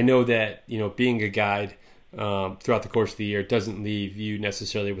 Nathan. I know that, being a guide throughout the course of the year doesn't leave you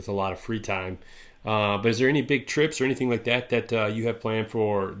necessarily with a lot of free time. But is there any big trips or anything like that you have planned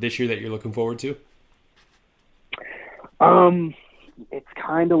for this year that you're looking forward to? It's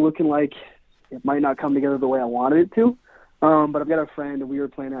kind of looking like it might not come together the way I wanted it to. But I've got a friend, and we were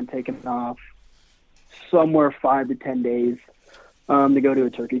planning on taking off somewhere 5 to 10 days to go to a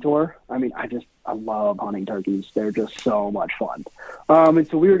turkey tour. I mean, I love hunting turkeys. They're just so much fun. And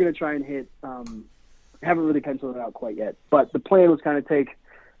so we were going to try and hit, haven't really penciled it out quite yet, but the plan was kind of take,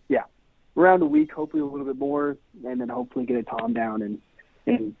 around a week, hopefully a little bit more, and then hopefully get a tom down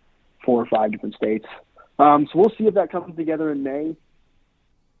in 4 or 5 different states. So we'll see if that comes together in May.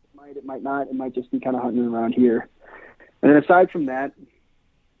 It might not. It might just be kind of hunting around here. And then aside from that,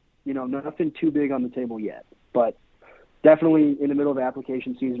 nothing too big on the table yet, but definitely in the middle of the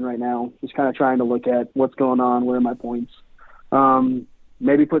application season right now, just kind of trying to look at what's going on, where are my points.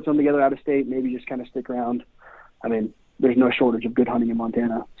 Maybe put some together out of state, maybe just kind of stick around. I mean, there's no shortage of good hunting in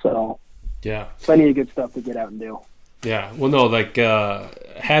Montana, so yeah, plenty of good stuff to get out and do. Yeah, well, no,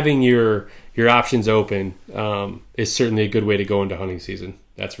 having your options open is certainly a good way to go into hunting season.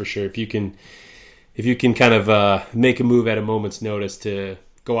 That's for sure. If you can kind of make a move at a moment's notice to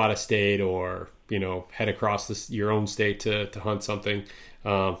go out of state or head across your own state to hunt something,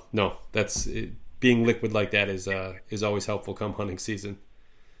 no, that's being liquid like that is always helpful come hunting season.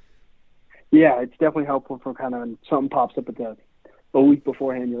 Yeah, it's definitely helpful for kind of when something pops up at a week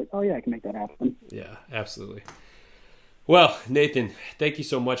beforehand. You're like, oh yeah, I can make that happen. Yeah, absolutely. Well, Nathan, thank you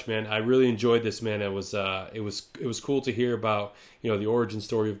so much, man. I really enjoyed this, man. It was cool to hear about the origin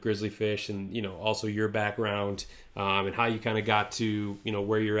story of grizzly fish, and also your background and how you kind of got to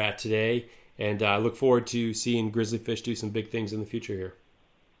where you're at today. And I look forward to seeing grizzly fish do some big things in the future here.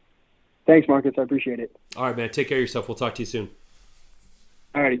 Thanks, Marcus. I appreciate it. All right, man. Take care of yourself. We'll talk to you soon.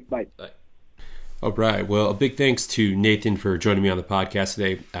 All righty. Bye. Bye. All right. Well, a big thanks to Nathan for joining me on the podcast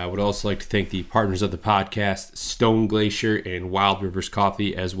today. I would also like to thank the partners of the podcast, Stone Glacier and Wild Rivers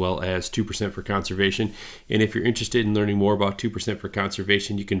Coffee, as well as 2% for Conservation. And if you're interested in learning more about 2% for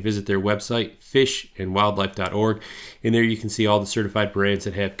Conservation, you can visit their website, fishandwildlife.org. And there you can see all the certified brands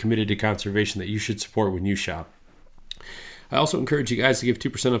that have committed to conservation that you should support when you shop. I also encourage you guys to give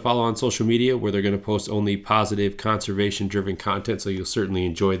 2% a follow on social media, where they're going to post only positive, conservation-driven content, so you'll certainly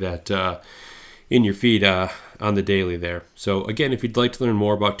enjoy that in your feed on the daily there. So again, if you'd like to learn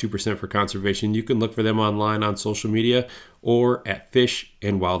more about 2% for Conservation, you can look for them online on social media or at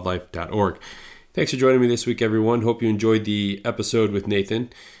fishandwildlife.org. Thanks for joining me this week, everyone. Hope you enjoyed the episode with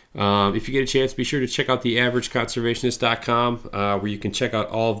Nathan. If you get a chance, be sure to check out theaverageconservationist.com, where you can check out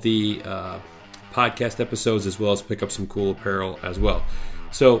all of the podcast episodes, as well as pick up some cool apparel as well.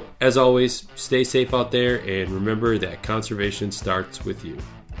 So, as always, stay safe out there, and remember that conservation starts with you.